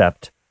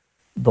accept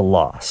the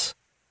loss.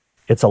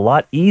 It's a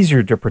lot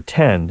easier to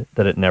pretend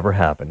that it never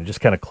happened. You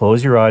just kind of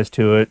close your eyes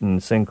to it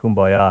and sing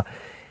Kumbaya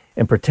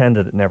and pretend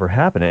that it never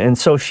happened. And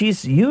so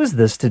she's used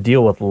this to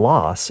deal with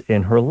loss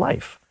in her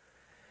life.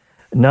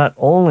 Not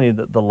only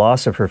the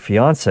loss of her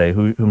fiance,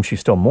 whom she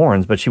still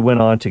mourns, but she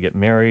went on to get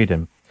married,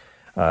 and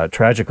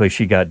tragically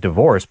she got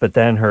divorced. But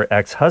then her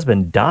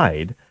ex-husband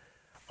died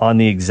on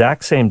the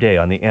exact same day,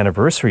 on the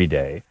anniversary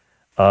day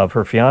of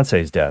her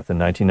fiance's death in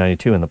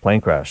 1992 in the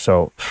plane crash.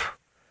 So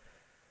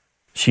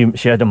she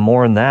had to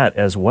mourn that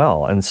as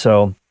well. And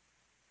so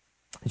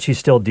she's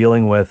still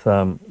dealing with,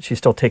 she's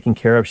still taking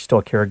care of, she's still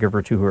a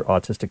caregiver to her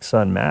autistic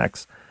son,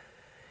 Max.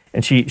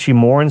 And she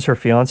mourns her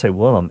fiance,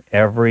 Willem,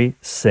 every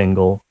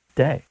single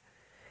day.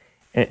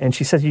 And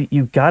she says,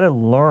 you've got to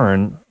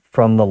learn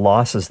from the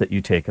losses that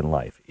you take in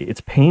life.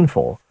 It's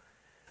painful,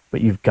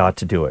 but you've got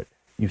to do it.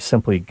 You've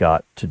simply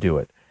got to do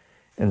it.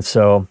 And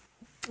so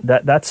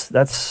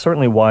that's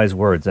certainly wise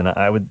words. And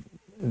I would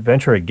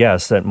venture a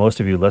guess that most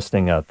of you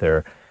listening out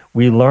there,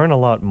 we learn a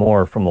lot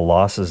more from the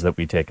losses that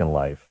we take in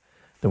life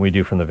than we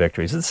do from the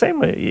victories. It's the same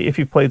way if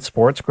you played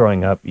sports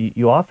growing up,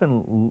 you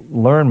often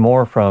learn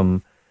more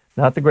from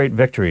not the great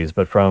victories,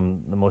 but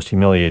from the most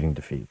humiliating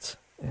defeats.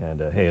 And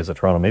hey, as a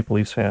Toronto Maple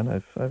Leafs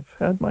fan, I've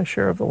had my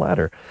share of the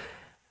latter.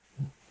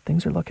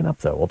 Things are looking up,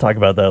 though. We'll talk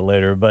about that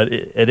later. But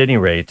at any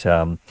rate,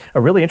 a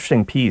really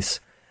interesting piece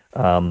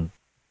in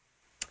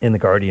The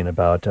Guardian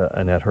about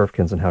Annette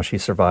Herfkens and how she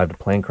survived a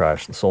plane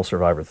crash, the sole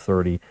survivor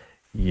 30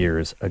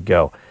 years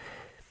ago.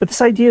 But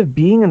this idea of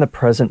being in the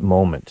present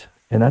moment,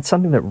 and that's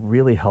something that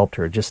really helped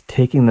her, just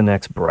taking the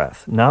next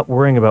breath, not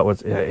worrying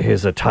about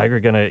is a tiger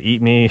going to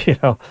eat me?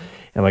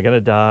 Am I going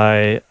to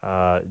die?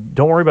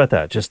 Don't worry about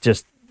that.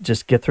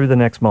 Just get through the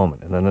next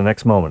moment, and then the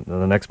next moment, and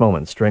the next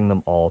moment, and string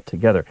them all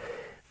together.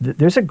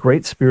 There's a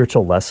great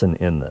spiritual lesson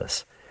in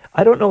this.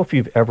 I don't know if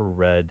you've ever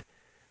read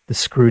The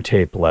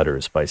Screwtape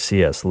Letters by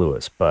C.S.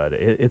 Lewis, but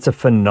it's a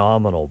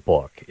phenomenal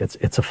book.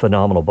 It's a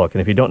phenomenal book.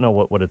 And if you don't know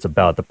what it's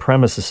about, the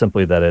premise is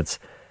simply that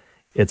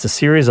it's a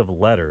series of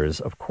letters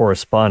of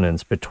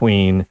correspondence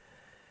between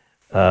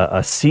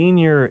a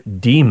senior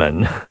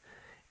demon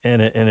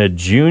and a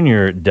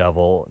junior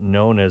devil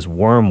known as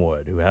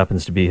Wormwood, who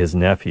happens to be his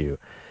nephew.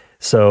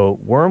 So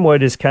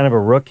Wormwood is kind of a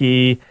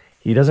rookie.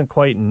 He doesn't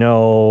quite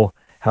know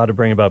how to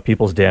bring about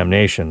people's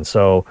damnation.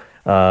 So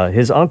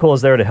his uncle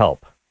is there to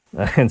help.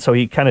 And so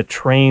he kind of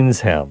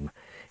trains him.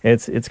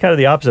 It's kind of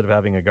the opposite of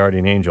having a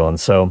guardian angel. And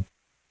so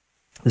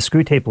the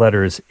Screwtape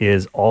Letters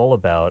is all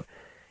about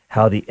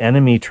how the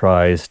enemy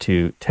tries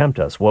to tempt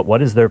us.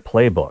 What is their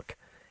playbook?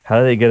 How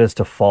do they get us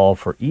to fall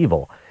for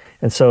evil?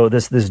 And so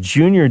this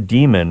junior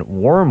demon,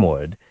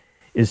 Wormwood,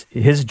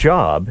 his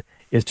job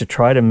is to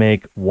try to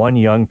make one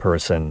young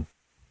person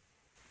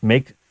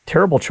make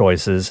terrible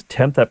choices,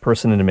 tempt that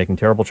person into making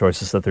terrible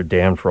choices so that they're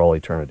damned for all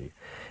eternity.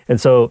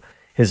 And so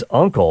his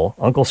Uncle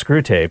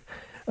Screwtape,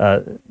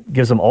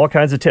 gives him all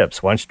kinds of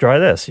tips. Why don't you try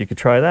this? You could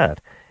try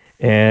that.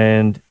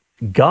 And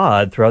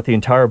God, throughout the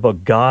entire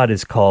book, God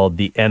is called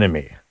the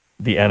enemy.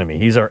 The enemy.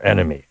 He's our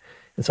enemy.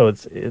 And so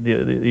it's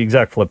the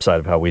exact flip side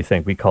of how we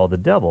think. We call the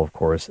devil, of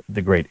course,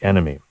 the great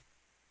enemy,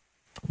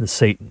 the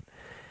Satan.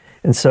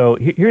 And so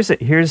here's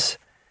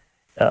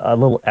a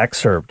little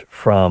excerpt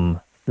from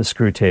the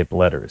Screwtape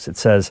Letters. It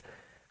says,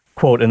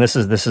 quote, and this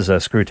is a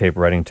Screwtape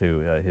writing to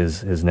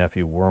his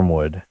nephew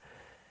Wormwood,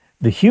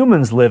 "The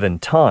humans live in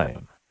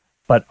time,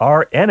 but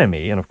our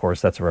enemy," and of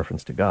course that's a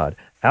reference to God,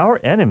 "our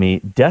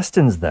enemy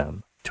destines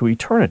them to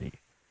eternity.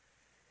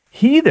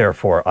 He,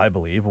 therefore, I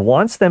believe,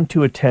 wants them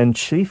to attend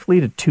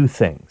chiefly to two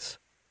things.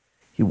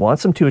 He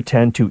wants them to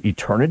attend to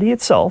eternity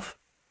itself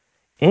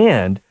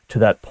and to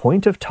that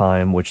point of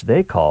time which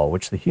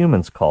the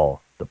humans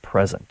call, the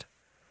present.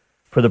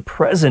 For the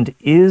present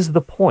is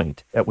the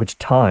point at which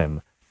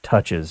time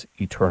touches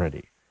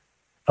eternity.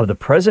 Of the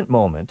present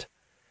moment,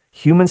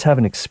 humans have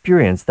an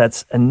experience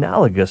that's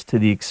analogous to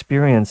the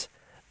experience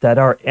that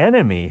our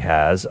enemy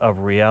has of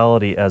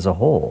reality as a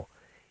whole.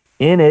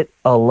 In it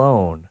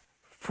alone,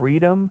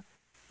 freedom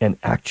and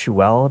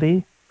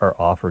actuality are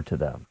offered to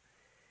them.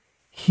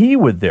 He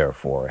would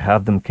therefore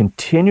have them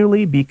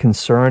continually be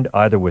concerned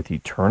either with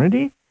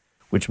eternity,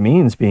 which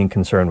means being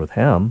concerned with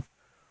him,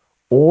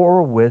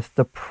 or with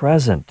the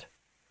present,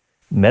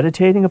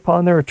 meditating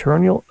upon their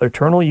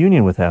eternal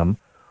union with him,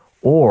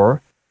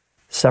 or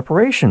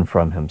separation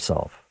from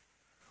himself.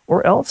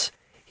 Or else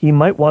he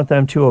might want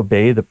them to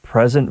obey the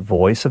present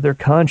voice of their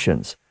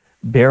conscience,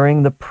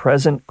 bearing the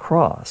present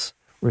cross,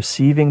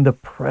 receiving the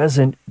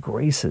present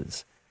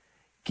graces,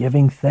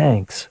 giving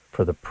thanks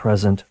for the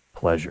present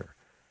pleasure.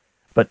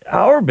 But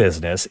our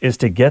business is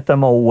to get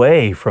them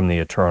away from the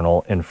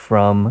eternal and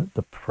from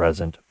the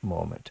present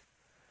moment."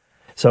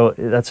 So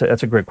that's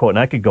a great quote, and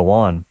I could go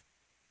on.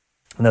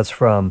 And that's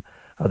from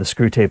the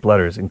Screwtape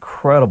Letters.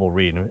 Incredible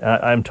read. And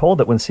I'm told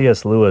that when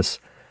C.S. Lewis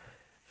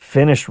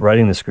finished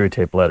writing the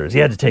Screwtape Letters, he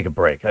had to take a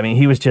break. I mean,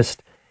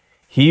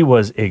 he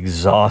was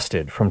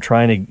exhausted from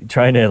trying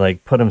to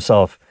like put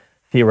himself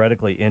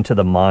theoretically into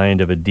the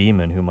mind of a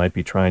demon who might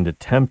be trying to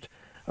tempt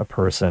a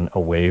person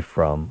away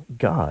from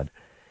God.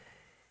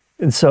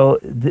 And so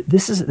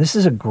this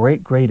is a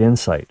great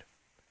insight,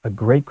 a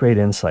great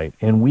insight.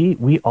 And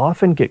we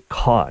often get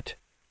caught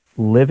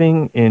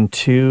living in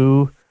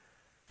two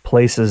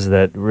places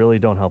that really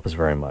don't help us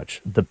very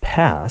much: the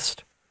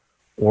past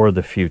or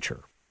the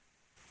future.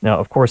 Now,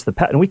 of course, the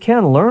past, and we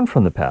can learn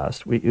from the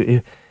past.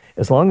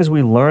 As long as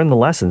we learn the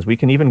lessons, we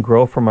can even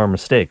grow from our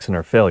mistakes and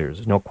our failures.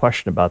 There's no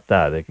question about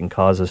that. It can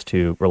cause us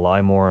to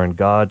rely more on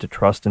God, to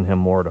trust in him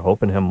more, to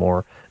hope in him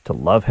more, to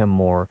love him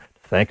more,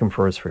 to thank him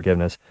for his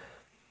forgiveness.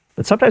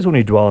 But sometimes when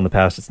we dwell on the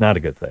past, it's not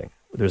a good thing.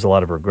 There's a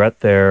lot of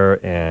regret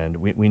there, and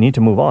we need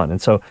to move on.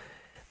 And so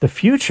the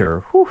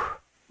future,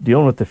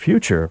 dealing with the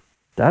future,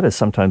 that is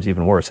sometimes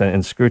even worse.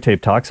 And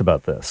Screwtape talks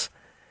about this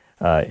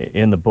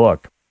in the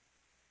book.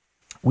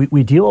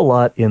 We deal a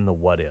lot in the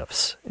what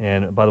ifs.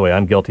 And by the way,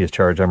 I'm guilty as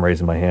charged. I'm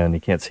raising my hand.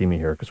 You can't see me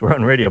here because we're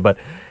on radio. But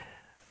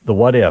the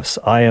what ifs,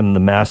 I am the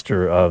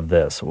master of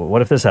this.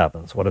 What if this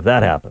happens? What if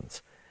that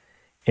happens?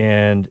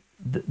 And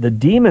the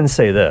demons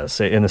say this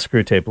in the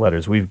Screwtape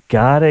Letters: we've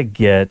got to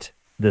get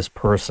this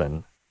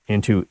person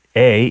into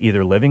A,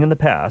 either living in the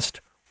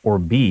past, or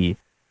B,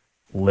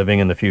 living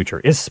in the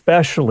future.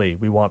 Especially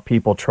we want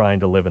people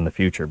trying to live in the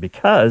future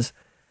because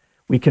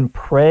we can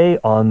prey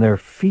on their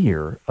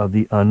fear of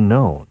the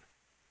unknown.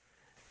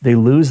 They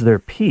lose their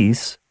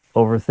peace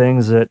over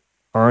things that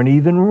aren't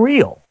even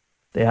real.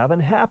 They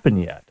haven't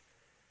happened yet.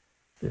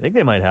 They think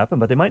they might happen,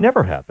 but they might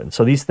never happen.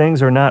 So these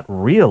things are not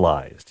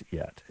realized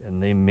yet,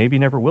 and they maybe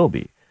never will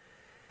be.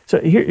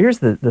 So here's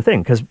the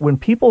thing, because when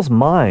people's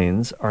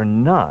minds are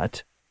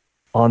not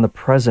on the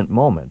present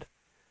moment,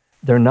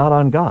 they're not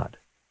on God.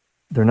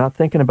 They're not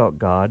thinking about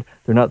God.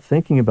 They're not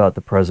thinking about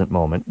the present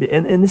moment.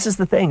 And this is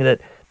the thing,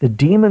 that the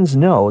demons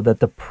know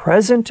that the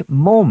present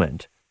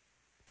moment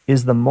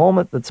is the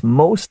moment that's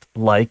most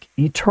like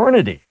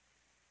eternity.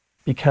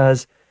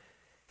 Because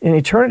in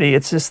eternity,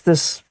 it's just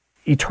this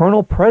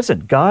eternal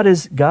present. God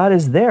is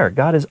there.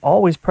 God is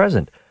always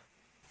present.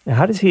 Now,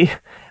 how does he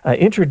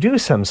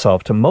introduce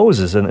himself to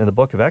Moses in the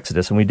book of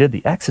Exodus? And we did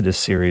the Exodus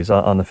series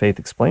on the Faith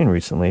Explained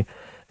recently,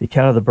 the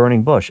account of the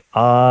burning bush.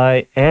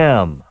 I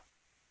am.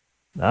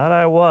 Not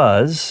I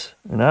was.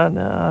 Not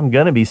I'm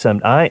going to be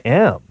some. I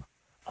am.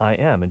 I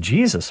am. And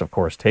Jesus, of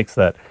course, takes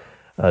that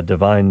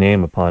divine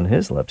name upon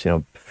his lips.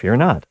 Fear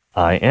not.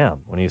 I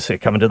am. When you say,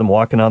 coming to them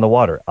walking on the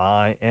water,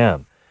 I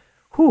am.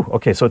 Whew.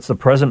 Okay, so it's the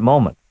present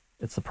moment.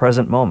 It's the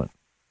present moment.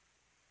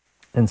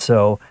 And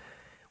so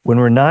when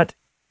we're not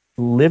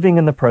living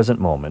in the present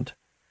moment,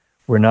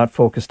 we're not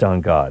focused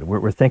on God.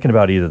 We're thinking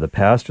about either the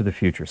past or the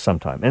future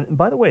sometime. And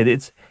by the way,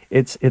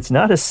 it's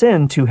not a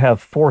sin to have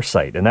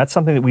foresight, and that's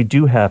something that we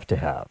do have to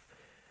have.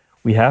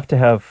 We have to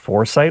have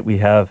foresight.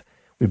 We've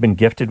been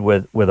gifted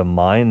with a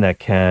mind that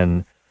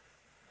can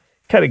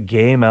kind of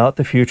game out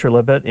the future a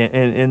little bit,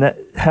 and that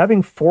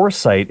having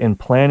foresight and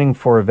planning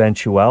for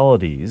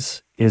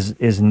eventualities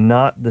is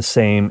not the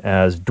same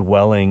as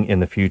dwelling in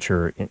the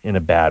future in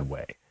a bad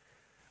way.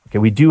 Okay,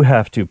 we do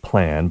have to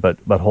plan, but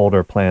hold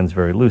our plans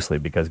very loosely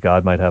because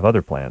God might have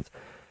other plans.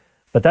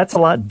 But that's a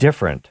lot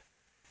different.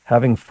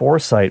 Having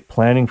foresight,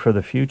 planning for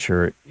the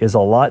future, is a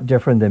lot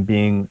different than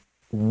being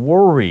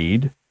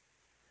worried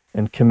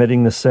and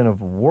committing the sin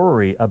of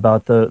worry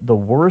about the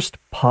worst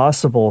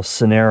possible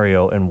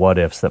scenario and what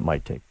ifs that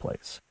might take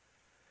place.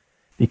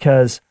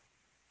 Because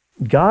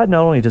God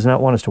not only does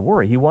not want us to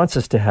worry, he wants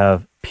us to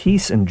have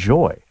peace and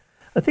joy.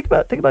 Now think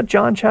about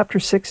John chapter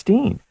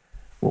 16.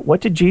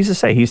 What did Jesus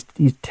say? He's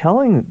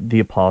telling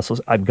the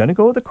apostles, I'm going to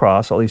go to the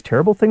cross, all these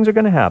terrible things are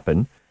going to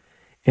happen,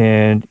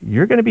 and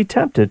you're going to be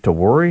tempted to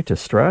worry, to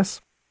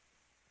stress.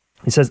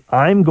 He says,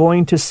 I'm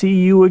going to see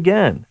you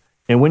again.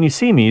 And when you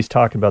see me, he's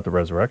talking about the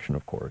resurrection,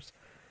 of course.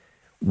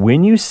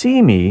 When you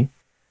see me,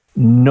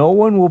 no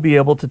one will be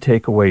able to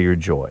take away your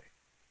joy.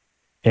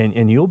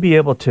 And you'll be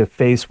able to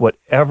face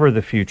whatever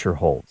the future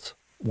holds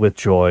with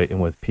joy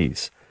and with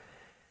peace.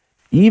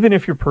 Even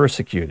if you're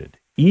persecuted,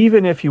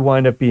 even if you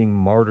wind up being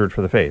martyred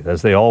for the faith,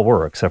 as they all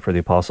were, except for the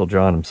Apostle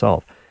John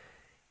himself.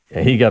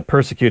 He got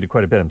persecuted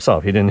quite a bit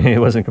himself. He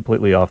wasn't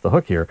completely off the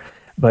hook here.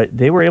 But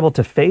they were able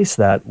to face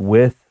that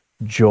with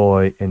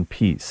joy and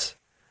peace.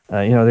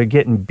 They're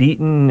getting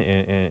beaten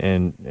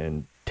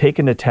and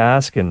taken to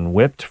task and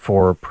whipped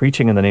for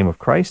preaching in the name of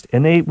Christ,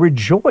 and they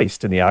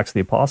rejoiced in the Acts of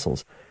the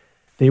Apostles.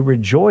 They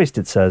rejoiced,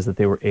 it says, that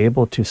they were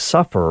able to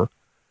suffer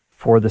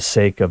for the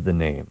sake of the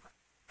name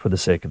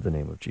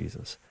of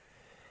Jesus.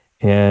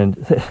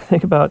 And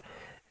think about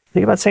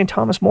St.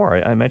 Thomas More.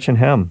 I mentioned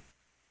him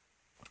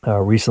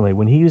recently.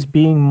 When he was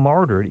being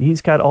martyred,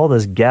 he's got all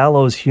this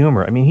gallows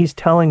humor. I mean, he's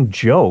telling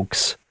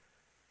jokes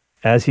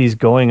as he's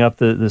going up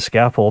the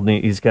scaffold,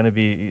 and they're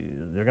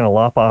going to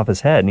lop off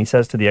his head. And he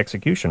says to the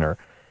executioner,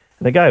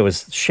 and the guy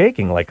was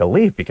shaking like a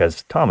leaf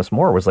because Thomas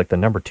More was like the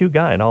number 2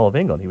 guy in all of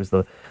England. He was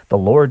the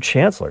Lord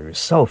Chancellor. He was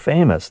so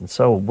famous and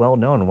so well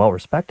known and well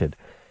respected.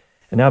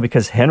 And now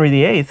because Henry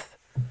VIII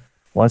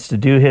wants to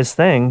do his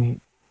thing,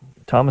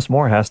 Thomas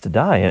More has to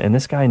die. And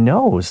this guy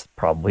knows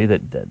probably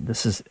that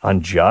this is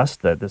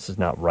unjust, that this is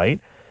not right.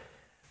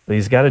 But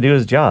he's got to do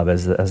his job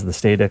as the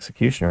state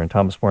executioner. And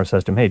Thomas More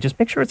says to him, hey, just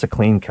make sure it's a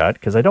clean cut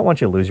because I don't want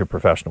you to lose your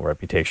professional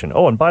reputation.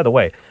 Oh, and by the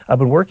way, I've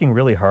been working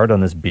really hard on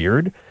this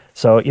beard.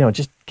 So,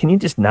 can you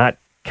just not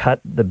cut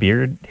the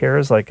beard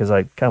hairs? Because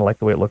I kind of like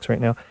the way it looks right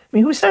now. I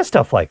mean, who says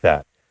stuff like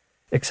that?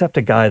 Except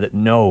a guy that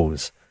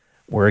knows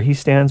where he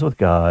stands with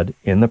God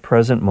in the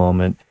present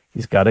moment.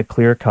 He's got a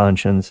clear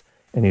conscience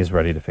and he's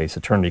ready to face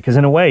eternity. Because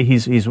in a way,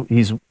 he's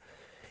in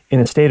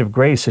a state of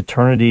grace.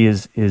 Eternity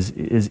is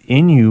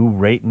in you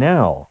right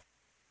now.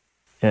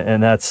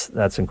 And that's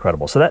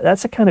incredible. So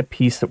that's the kind of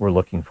peace that we're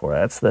looking for.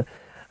 That's the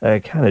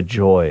kind of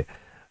joy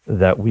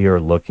that we are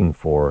looking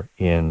for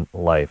in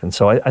life. And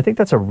so I think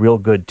that's a real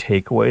good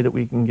takeaway that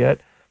we can get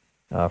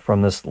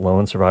from this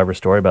lone survivor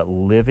story about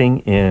living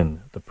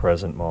in the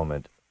present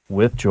moment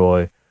with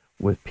joy,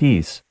 with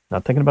peace,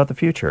 not thinking about the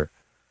future.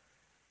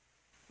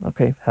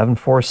 Okay, having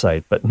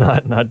foresight, but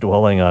not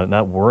dwelling on it,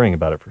 not worrying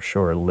about it for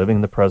sure.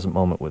 Living the present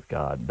moment with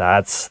God.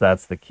 That's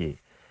the key.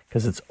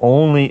 Because it's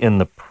only in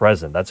the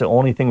present. That's the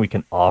only thing we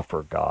can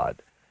offer God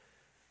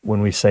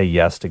when we say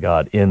yes to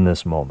God in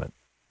this moment.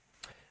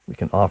 We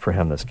can offer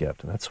him this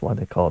gift, and that's why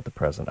they call it the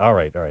present. All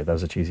right, that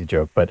was a cheesy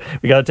joke, but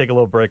we got to take a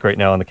little break right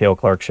now on the Cale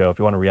Clark Show. If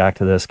you want to react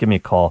to this, give me a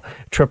call,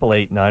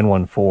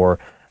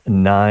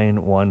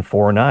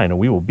 888-914-9149, and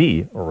we will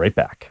be right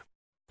back.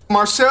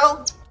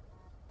 Marcel,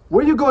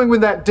 where are you going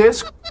with that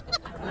disc?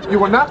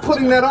 You are not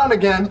putting that on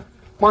again.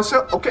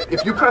 Marcel, okay,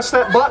 if you press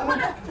that button,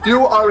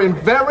 you are in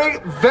very,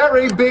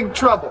 very big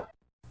trouble.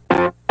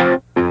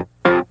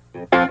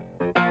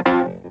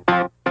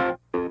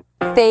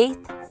 Faith,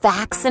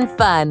 facts, and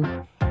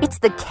fun. It's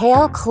the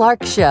Cale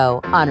Clark Show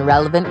on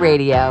Relevant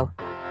Radio.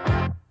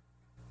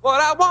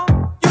 What I want,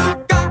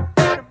 you got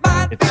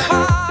everybody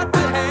hard to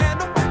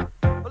handle.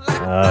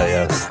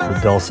 Yes, the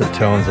dulcet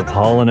tones of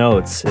Hall &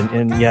 Oates.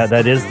 And yeah,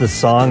 that is the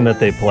song that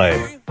they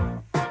play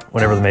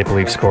whenever the Maple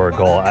Leafs score a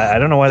goal. I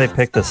don't know why they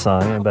picked this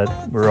song, but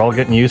we're all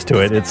getting used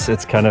to it.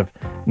 It's kind of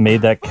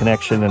made that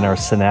connection in our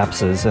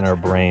synapses in our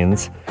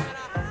brains.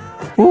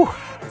 Whew.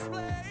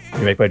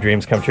 You make my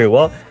dreams come true.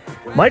 Well,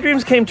 my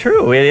dreams came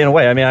true in a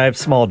way. I mean, I have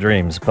small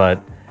dreams,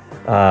 but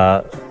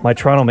my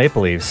Toronto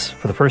Maple Leafs,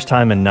 for the first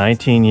time in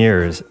 19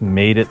 years,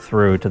 made it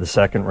through to the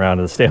second round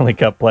of the Stanley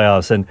Cup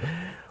playoffs. And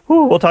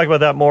we'll talk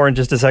about that more in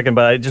just a second,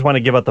 but I just want to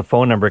give out the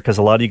phone number because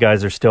a lot of you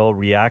guys are still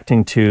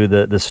reacting to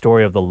the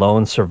story of the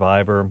lone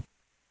survivor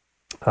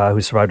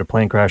who survived a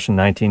plane crash in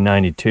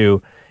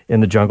 1992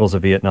 in the jungles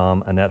of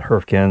Vietnam, Annette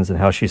Herfkens, and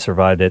how she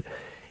survived it,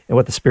 and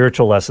what the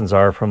spiritual lessons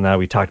are from that.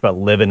 We talked about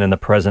living in the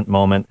present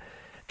moment.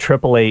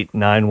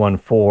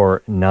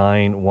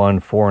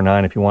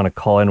 888-914-9149 if you want to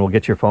call in. We'll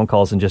get your phone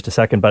calls in just a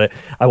second. But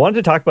I wanted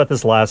to talk about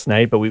this last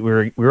night, but we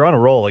were on a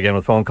roll again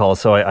with phone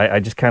calls, so I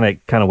just kind of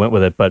went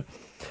with it. But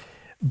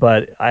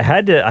I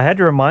had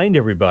to remind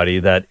everybody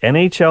that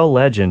NHL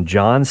legend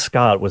John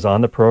Scott was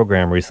on the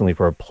program recently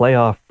for a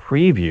playoff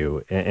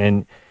preview,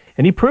 and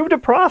he proved a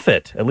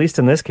prophet, at least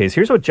in this case.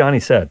 Here's what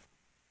Johnny said.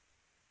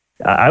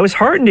 I was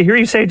heartened to hear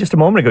you say just a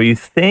moment ago you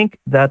think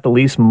that the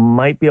Leafs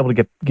might be able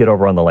to get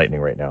over on the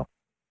Lightning right now.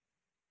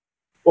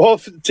 Well,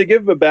 to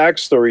give a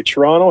backstory,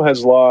 Toronto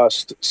has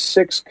lost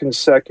 6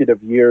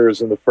 consecutive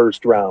years in the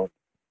first round,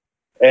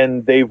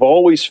 and they've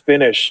always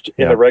finished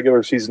in the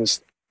regular season,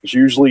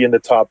 usually in the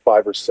top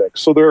 5 or 6.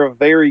 So they're a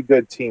very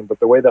good team, but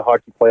the way the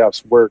hockey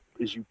playoffs work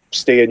is you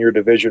stay in your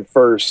division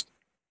first,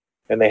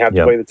 and they have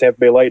to play the Tampa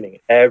Bay Lightning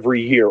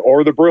every year,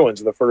 or the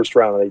Bruins in the first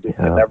round, and they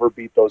never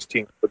beat those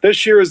teams. But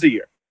this year is the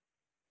year.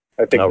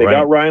 I think they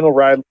got Ryan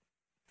O'Reilly.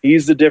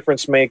 He's the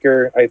difference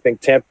maker. I think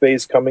Tampa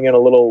Bay's coming in a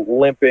little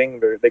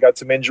limping. They got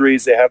some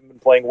injuries. They haven't been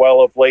playing well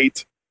of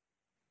late,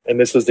 and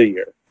this is the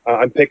year.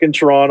 I'm picking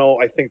Toronto.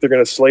 I think they're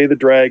going to slay the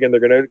Dragon.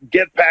 They're going to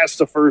get past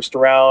the first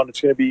round.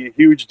 It's going to be a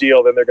huge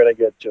deal. Then they're going to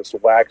get just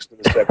waxed in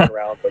the second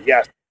round. But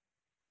yes,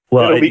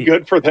 it'll be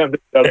good for them to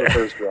get out of the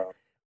first round.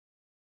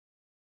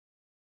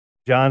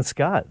 John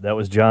Scott. That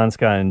was John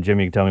Scott. And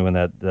Jimmy, tell me when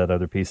that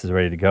other piece is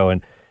ready to go.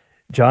 And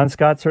John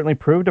Scott certainly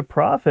proved a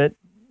prophet,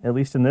 at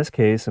least in this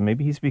case, and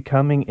maybe he's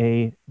becoming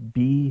a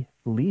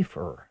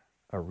B-Leafer.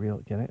 A real,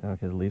 get it?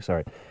 Okay, the Leafs, all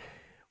right.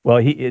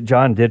 Well,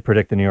 John did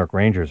predict the New York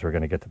Rangers were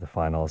going to get to the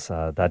finals.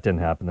 That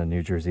didn't happen. The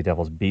New Jersey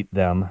Devils beat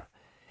them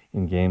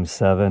in Game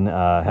 7.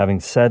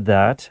 Having said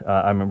that,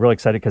 I'm really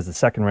excited because the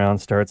second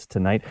round starts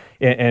tonight,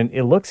 and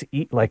it looks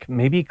like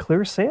maybe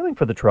clear sailing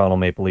for the Toronto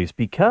Maple Leafs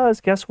because,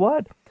 guess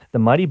what? The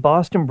mighty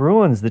Boston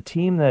Bruins, the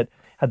team that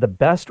had the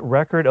best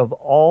record of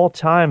all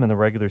time in the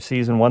regular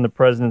season, won the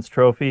President's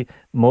Trophy,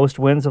 most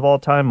wins of all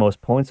time, most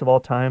points of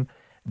all time.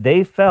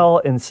 They fell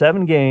in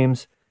 7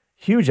 games,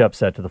 huge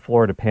upset to the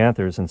Florida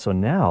Panthers. And so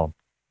now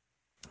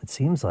it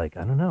seems like,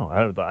 I don't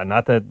know,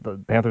 not that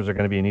the Panthers are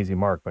going to be an easy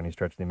mark by any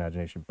stretch of the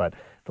imagination, but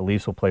the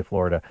Leafs will play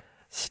Florida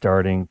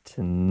starting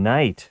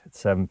tonight at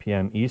 7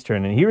 p.m.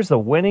 Eastern. And here's the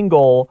winning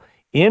goal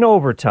in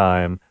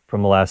overtime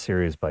from the last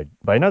series by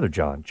another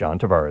John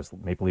Tavares,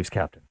 Maple Leafs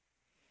captain.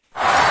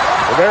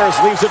 Tavares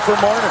leaves it for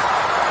Marner.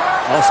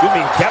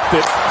 Kept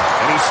it,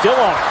 and he's still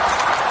on it.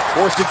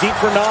 Forced it deep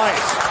for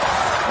Nyes.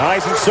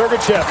 Nyes and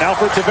Sergachev, now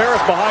for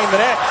Tavares behind the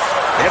net.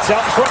 Gets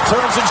out in front,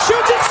 turns and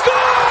shoots, and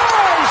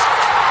scores!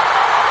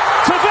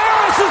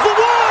 Tavares is the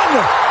one!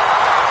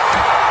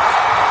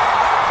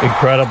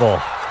 Incredible.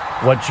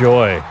 What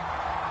joy.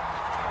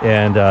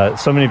 And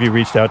so many of you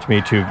reached out to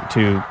me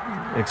to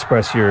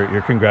express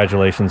your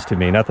congratulations to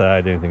me. Not that I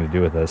had anything to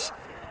do with this.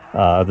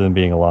 Other than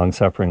being a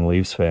long-suffering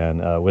Leafs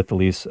fan, with the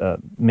Leafs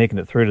making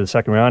it through to the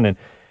second round. And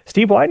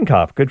Steve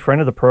Weidenkopf, good friend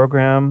of the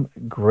program,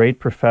 great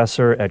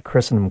professor at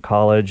Christendom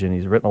College, and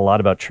he's written a lot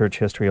about church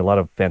history, a lot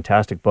of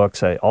fantastic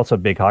books. Also a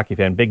big hockey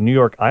fan, big New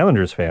York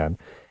Islanders fan.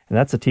 And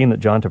that's the team that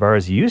John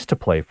Tavares used to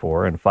play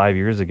for. And 5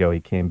 years ago, he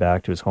came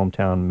back to his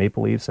hometown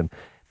Maple Leafs. And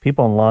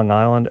people in Long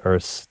Island are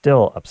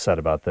still upset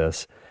about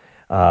this.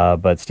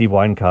 But Steve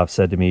Weidenkopf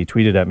said to me, he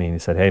tweeted at me, and he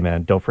said, hey,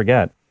 man, don't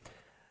forget,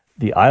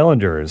 the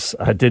Islanders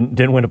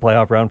didn't win a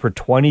playoff round for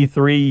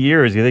 23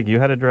 years. You think you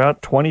had a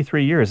drought?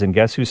 23 years. And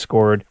guess who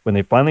scored? When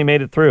they finally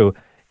made it through,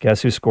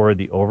 guess who scored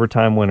the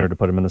overtime winner to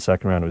put him in the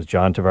second round? It was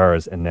John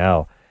Tavares. And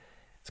now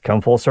it's come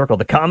full circle.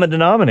 The common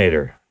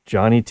denominator,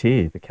 Johnny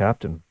T, the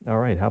captain. All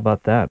right, how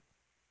about that?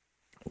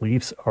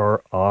 Leafs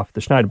are off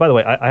the schneid. By the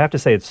way, I have to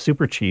say it's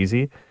super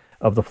cheesy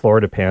of the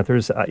Florida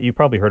Panthers. You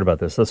probably heard about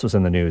this. This was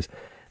in the news.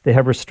 They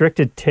have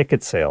restricted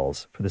ticket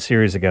sales for the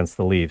series against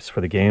the Leafs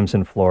for the games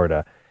in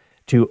Florida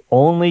to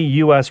only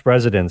U.S.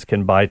 residents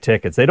can buy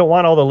tickets. They don't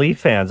want all the Leaf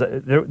fans.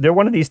 They're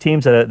one of these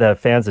teams that have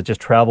fans that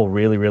just travel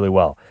really, really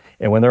well.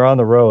 And when they're on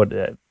the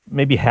road,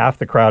 maybe half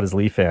the crowd is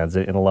Leaf fans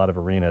in a lot of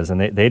arenas,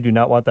 and they do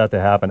not want that to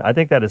happen. I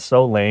think that is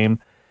so lame.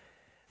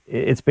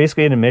 It's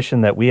basically an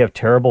admission that we have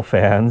terrible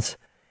fans,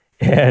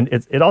 and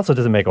it also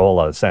doesn't make a whole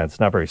lot of sense. It's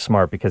not very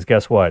smart because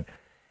guess what?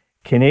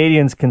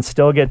 Canadians can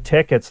still get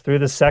tickets through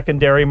the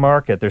secondary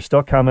market. They're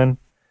still coming.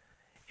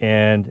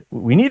 And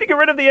we need to get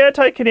rid of the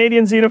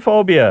anti-Canadian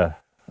xenophobia.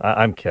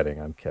 I'm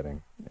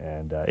kidding.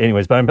 And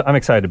anyways, but I'm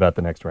excited about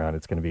the next round.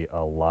 It's going to be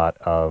a lot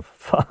of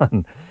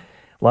fun,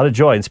 a lot of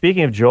joy. And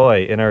speaking of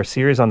joy, in our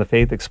series on the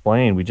Faith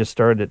Explained, we just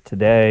started it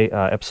today.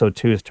 Episode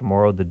 2 is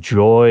tomorrow. The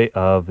joy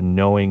of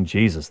knowing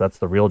Jesus. That's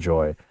the real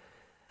joy.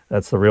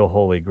 That's the real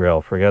Holy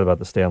Grail. Forget about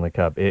the Stanley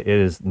Cup. It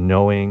is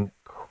knowing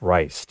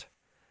Christ.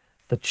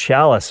 The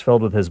chalice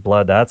filled with his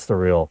blood, that's the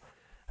real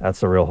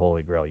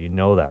Holy Grail. You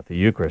know that, the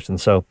Eucharist. And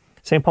so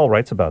St. Paul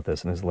writes about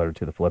this in his letter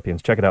to the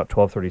Philippians. Check it out,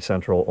 12:30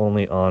 Central,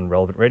 only on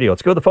Relevant Radio.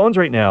 Let's go to the phones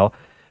right now,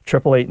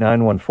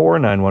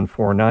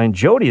 888-914-9149.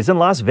 Jody is in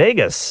Las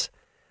Vegas.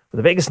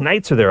 The Vegas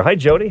Knights are there. Hi,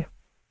 Jody.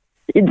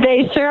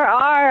 They sure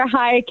are.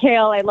 Hi,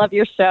 Cale. I love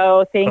your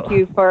show. Thank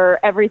you for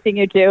everything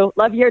you do.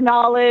 Love your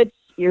knowledge,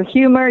 your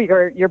humor,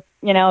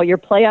 your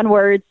play on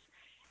words.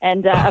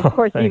 And, of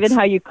course, even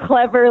how you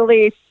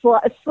cleverly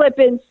slip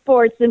in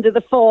sports into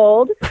the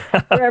fold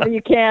wherever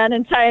you can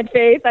and tie in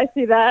faith. I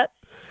see that.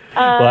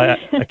 Well,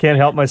 I can't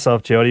help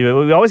myself, Jody.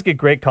 We always get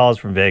great calls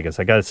from Vegas.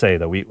 I got to say,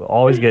 though, we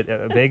always get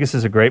Vegas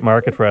is a great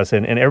market for us,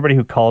 and everybody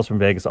who calls from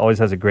Vegas always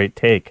has a great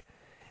take.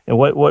 And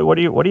what are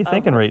you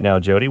thinking right now,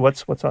 Jody?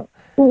 What's up?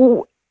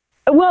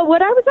 Well,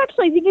 what I was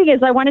actually thinking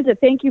is I wanted to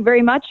thank you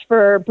very much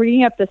for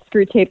bringing up the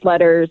Screw Tape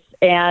Letters,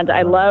 and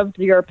I loved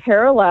your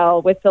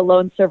parallel with the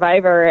lone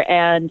survivor,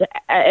 and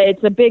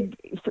it's a big,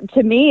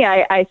 to me,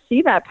 I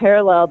see that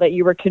parallel that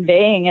you were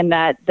conveying, and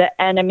that the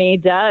enemy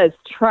does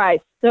try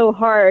so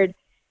hard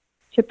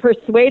to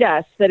persuade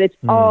us that it's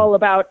all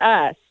about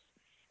us.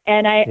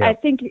 And I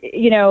think,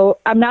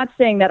 I'm not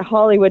saying that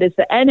Hollywood is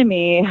the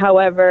enemy.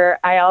 However,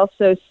 I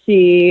also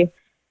see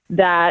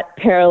that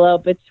parallel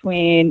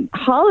between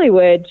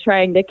Hollywood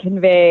trying to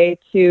convey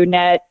to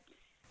Ned,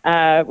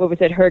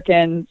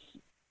 Herkins,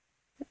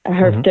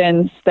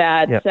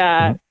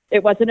 that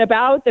it wasn't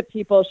about the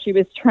people she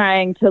was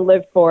trying to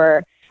live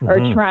for or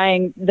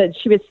trying that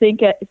she was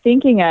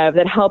thinking of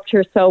that helped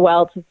her so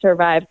well to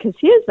survive, because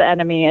he is the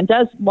enemy and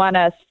does want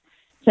us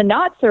to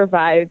not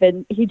survive.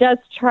 And he does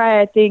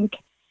try, I think,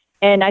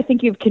 and I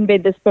think you've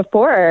conveyed this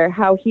before,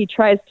 how he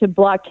tries to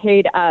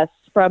blockade us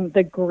from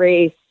the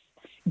grace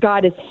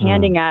God is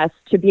handing us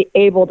to be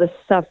able to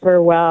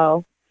suffer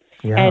well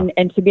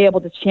and to be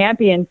able to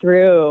champion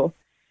through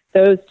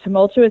those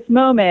tumultuous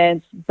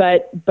moments,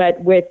 but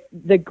with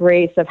the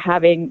grace of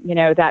having,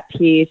 that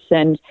peace.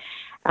 And,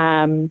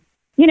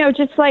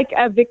 just like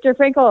Viktor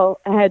Frankl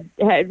had,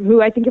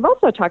 who I think you've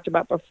also talked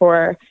about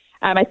before,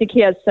 I think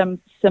he has some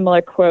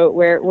similar quote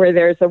where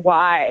there's a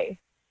why,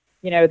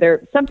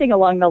 there's something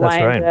along the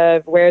lines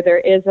of where there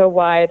is a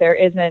why, there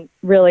isn't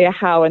really a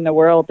how in the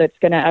world that's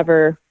going to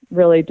ever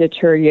really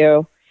deter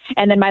you.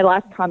 And then my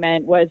last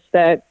comment was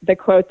the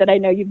quote that I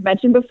know you've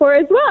mentioned before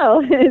as well,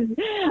 is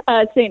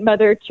Saint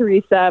Mother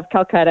Teresa of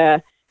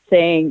Calcutta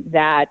saying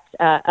that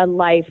a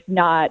life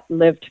not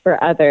lived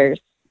for others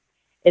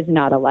is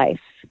not a life.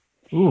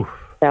 Ooh,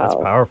 that's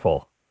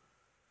powerful.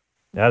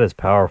 That is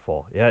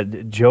powerful. Yeah,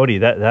 Jody,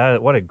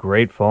 that what a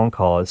great phone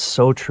call. It's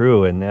so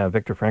true. And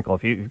Viktor Frankl,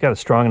 if you've got a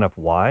strong enough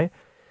why,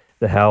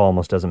 the how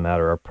almost doesn't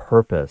matter. Our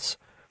purpose,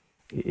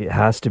 it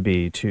has to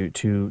be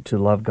to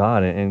love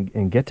God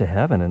and get to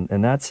heaven.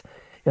 And that's,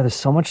 there's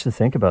so much to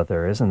think about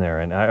there, isn't there?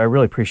 And I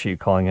really appreciate you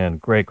calling in.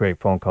 Great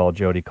phone call,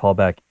 Jody. Call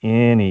back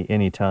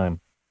any time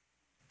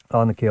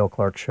on the Cale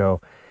Clark Show.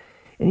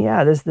 And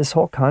there's this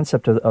whole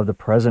concept of the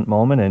present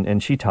moment,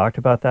 and she talked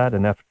about that,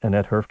 Annette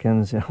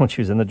Herfkins, when she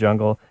was in the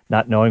jungle,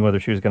 not knowing whether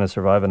she was going to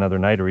survive another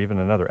night or even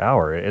another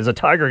hour. Is a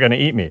tiger going to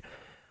eat me?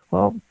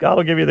 Well, God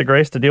will give you the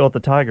grace to deal with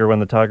the tiger when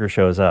the tiger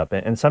shows up.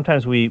 And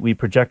sometimes we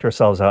project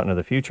ourselves out into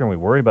the future, and we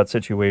worry about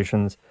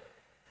situations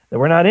that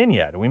we're not in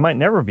yet, and we might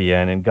never be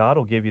in, and God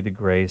will give you the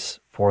grace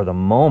for the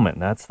moment.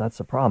 That's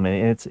the problem.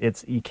 And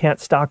it's you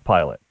can't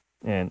stockpile it.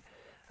 And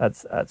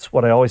that's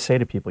what I always say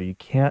to people. You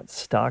can't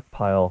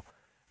stockpile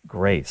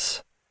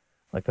grace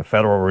like the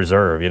Federal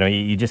Reserve.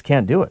 You just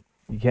can't do it.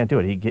 You can't do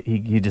it.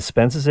 He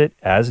dispenses it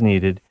as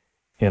needed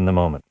in the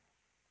moment.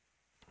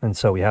 And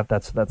so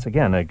that's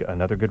again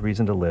another good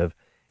reason to live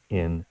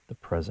in the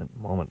present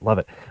moment. Love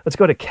it. Let's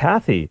go to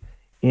Kathy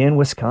in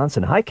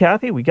Wisconsin. Hi,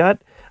 Kathy. We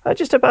got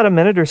just about a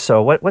minute or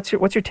so. What's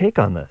your take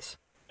on this?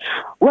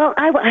 Well,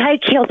 hi,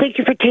 Cale. Thank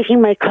you for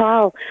taking my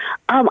call.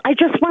 I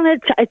just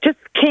it just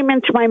came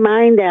into my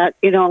mind that,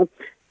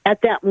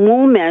 at that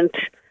moment,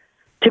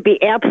 to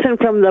be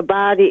absent from the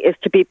body is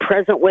to be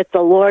present with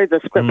the Lord, the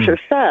scripture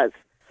says.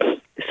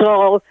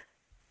 So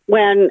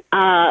when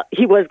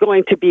he was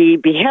going to be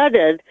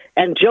beheaded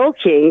and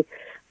joking,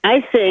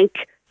 I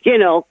think,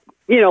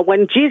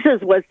 when Jesus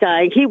was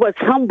dying, he was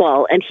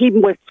humble and he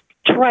was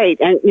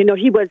trite and,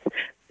 he was,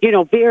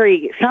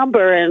 very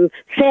somber and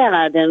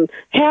sad and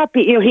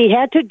happy. He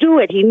had to do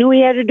it. He knew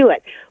he had to do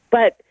it.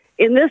 But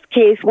in this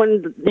case,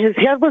 when his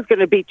head was going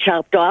to be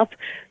chopped off,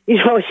 he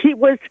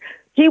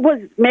was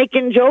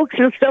making jokes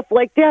and stuff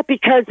like that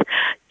because,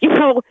 he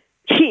was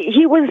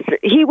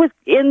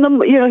in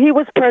the, he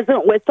was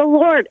present with the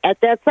Lord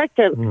at that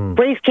second.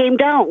 Grace came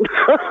down.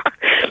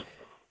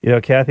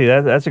 Kathy,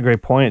 that's a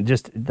great point.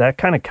 Just that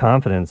kind of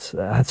confidence.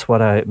 That's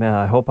what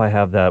I hope I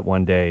have that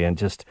one day. And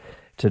just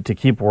to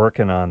keep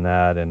working on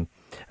that. And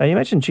you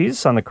mentioned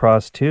Jesus on the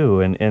cross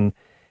too. And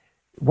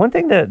one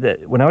thing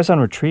that when I was on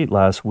retreat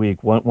last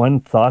week, one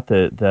thought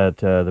that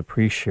the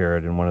priest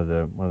shared in one of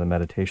the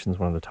meditations,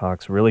 one of the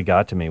talks, really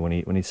got to me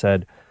when he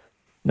said,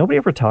 nobody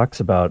ever talks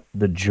about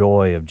the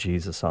joy of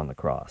Jesus on the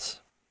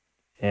cross,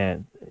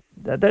 and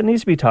that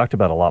needs to be talked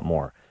about a lot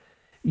more.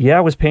 Yeah,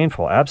 it was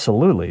painful,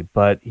 absolutely,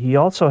 but he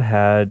also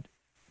had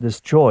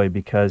this joy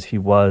because he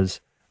was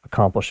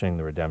accomplishing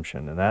the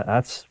redemption, and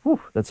that's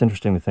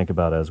interesting to think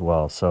about as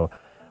well. So,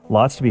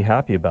 lots to be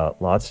happy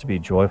about, lots to be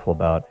joyful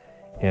about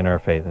in our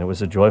faith. And it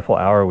was a joyful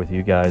hour with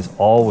you guys.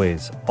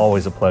 Always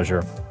a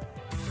pleasure.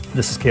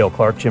 This is Cale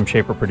Clark. Jim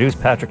Shaper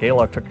produced. Patrick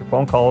Aylock took your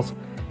phone calls.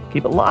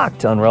 Keep it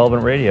locked on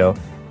Relevant Radio.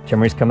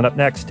 Timmery's coming up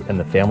next, and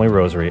the Family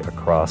Rosary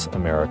Across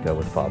America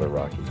with Father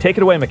Rocky. Take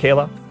it away,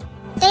 Michaela.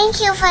 Thank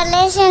you for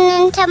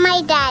listening to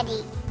my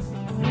daddy.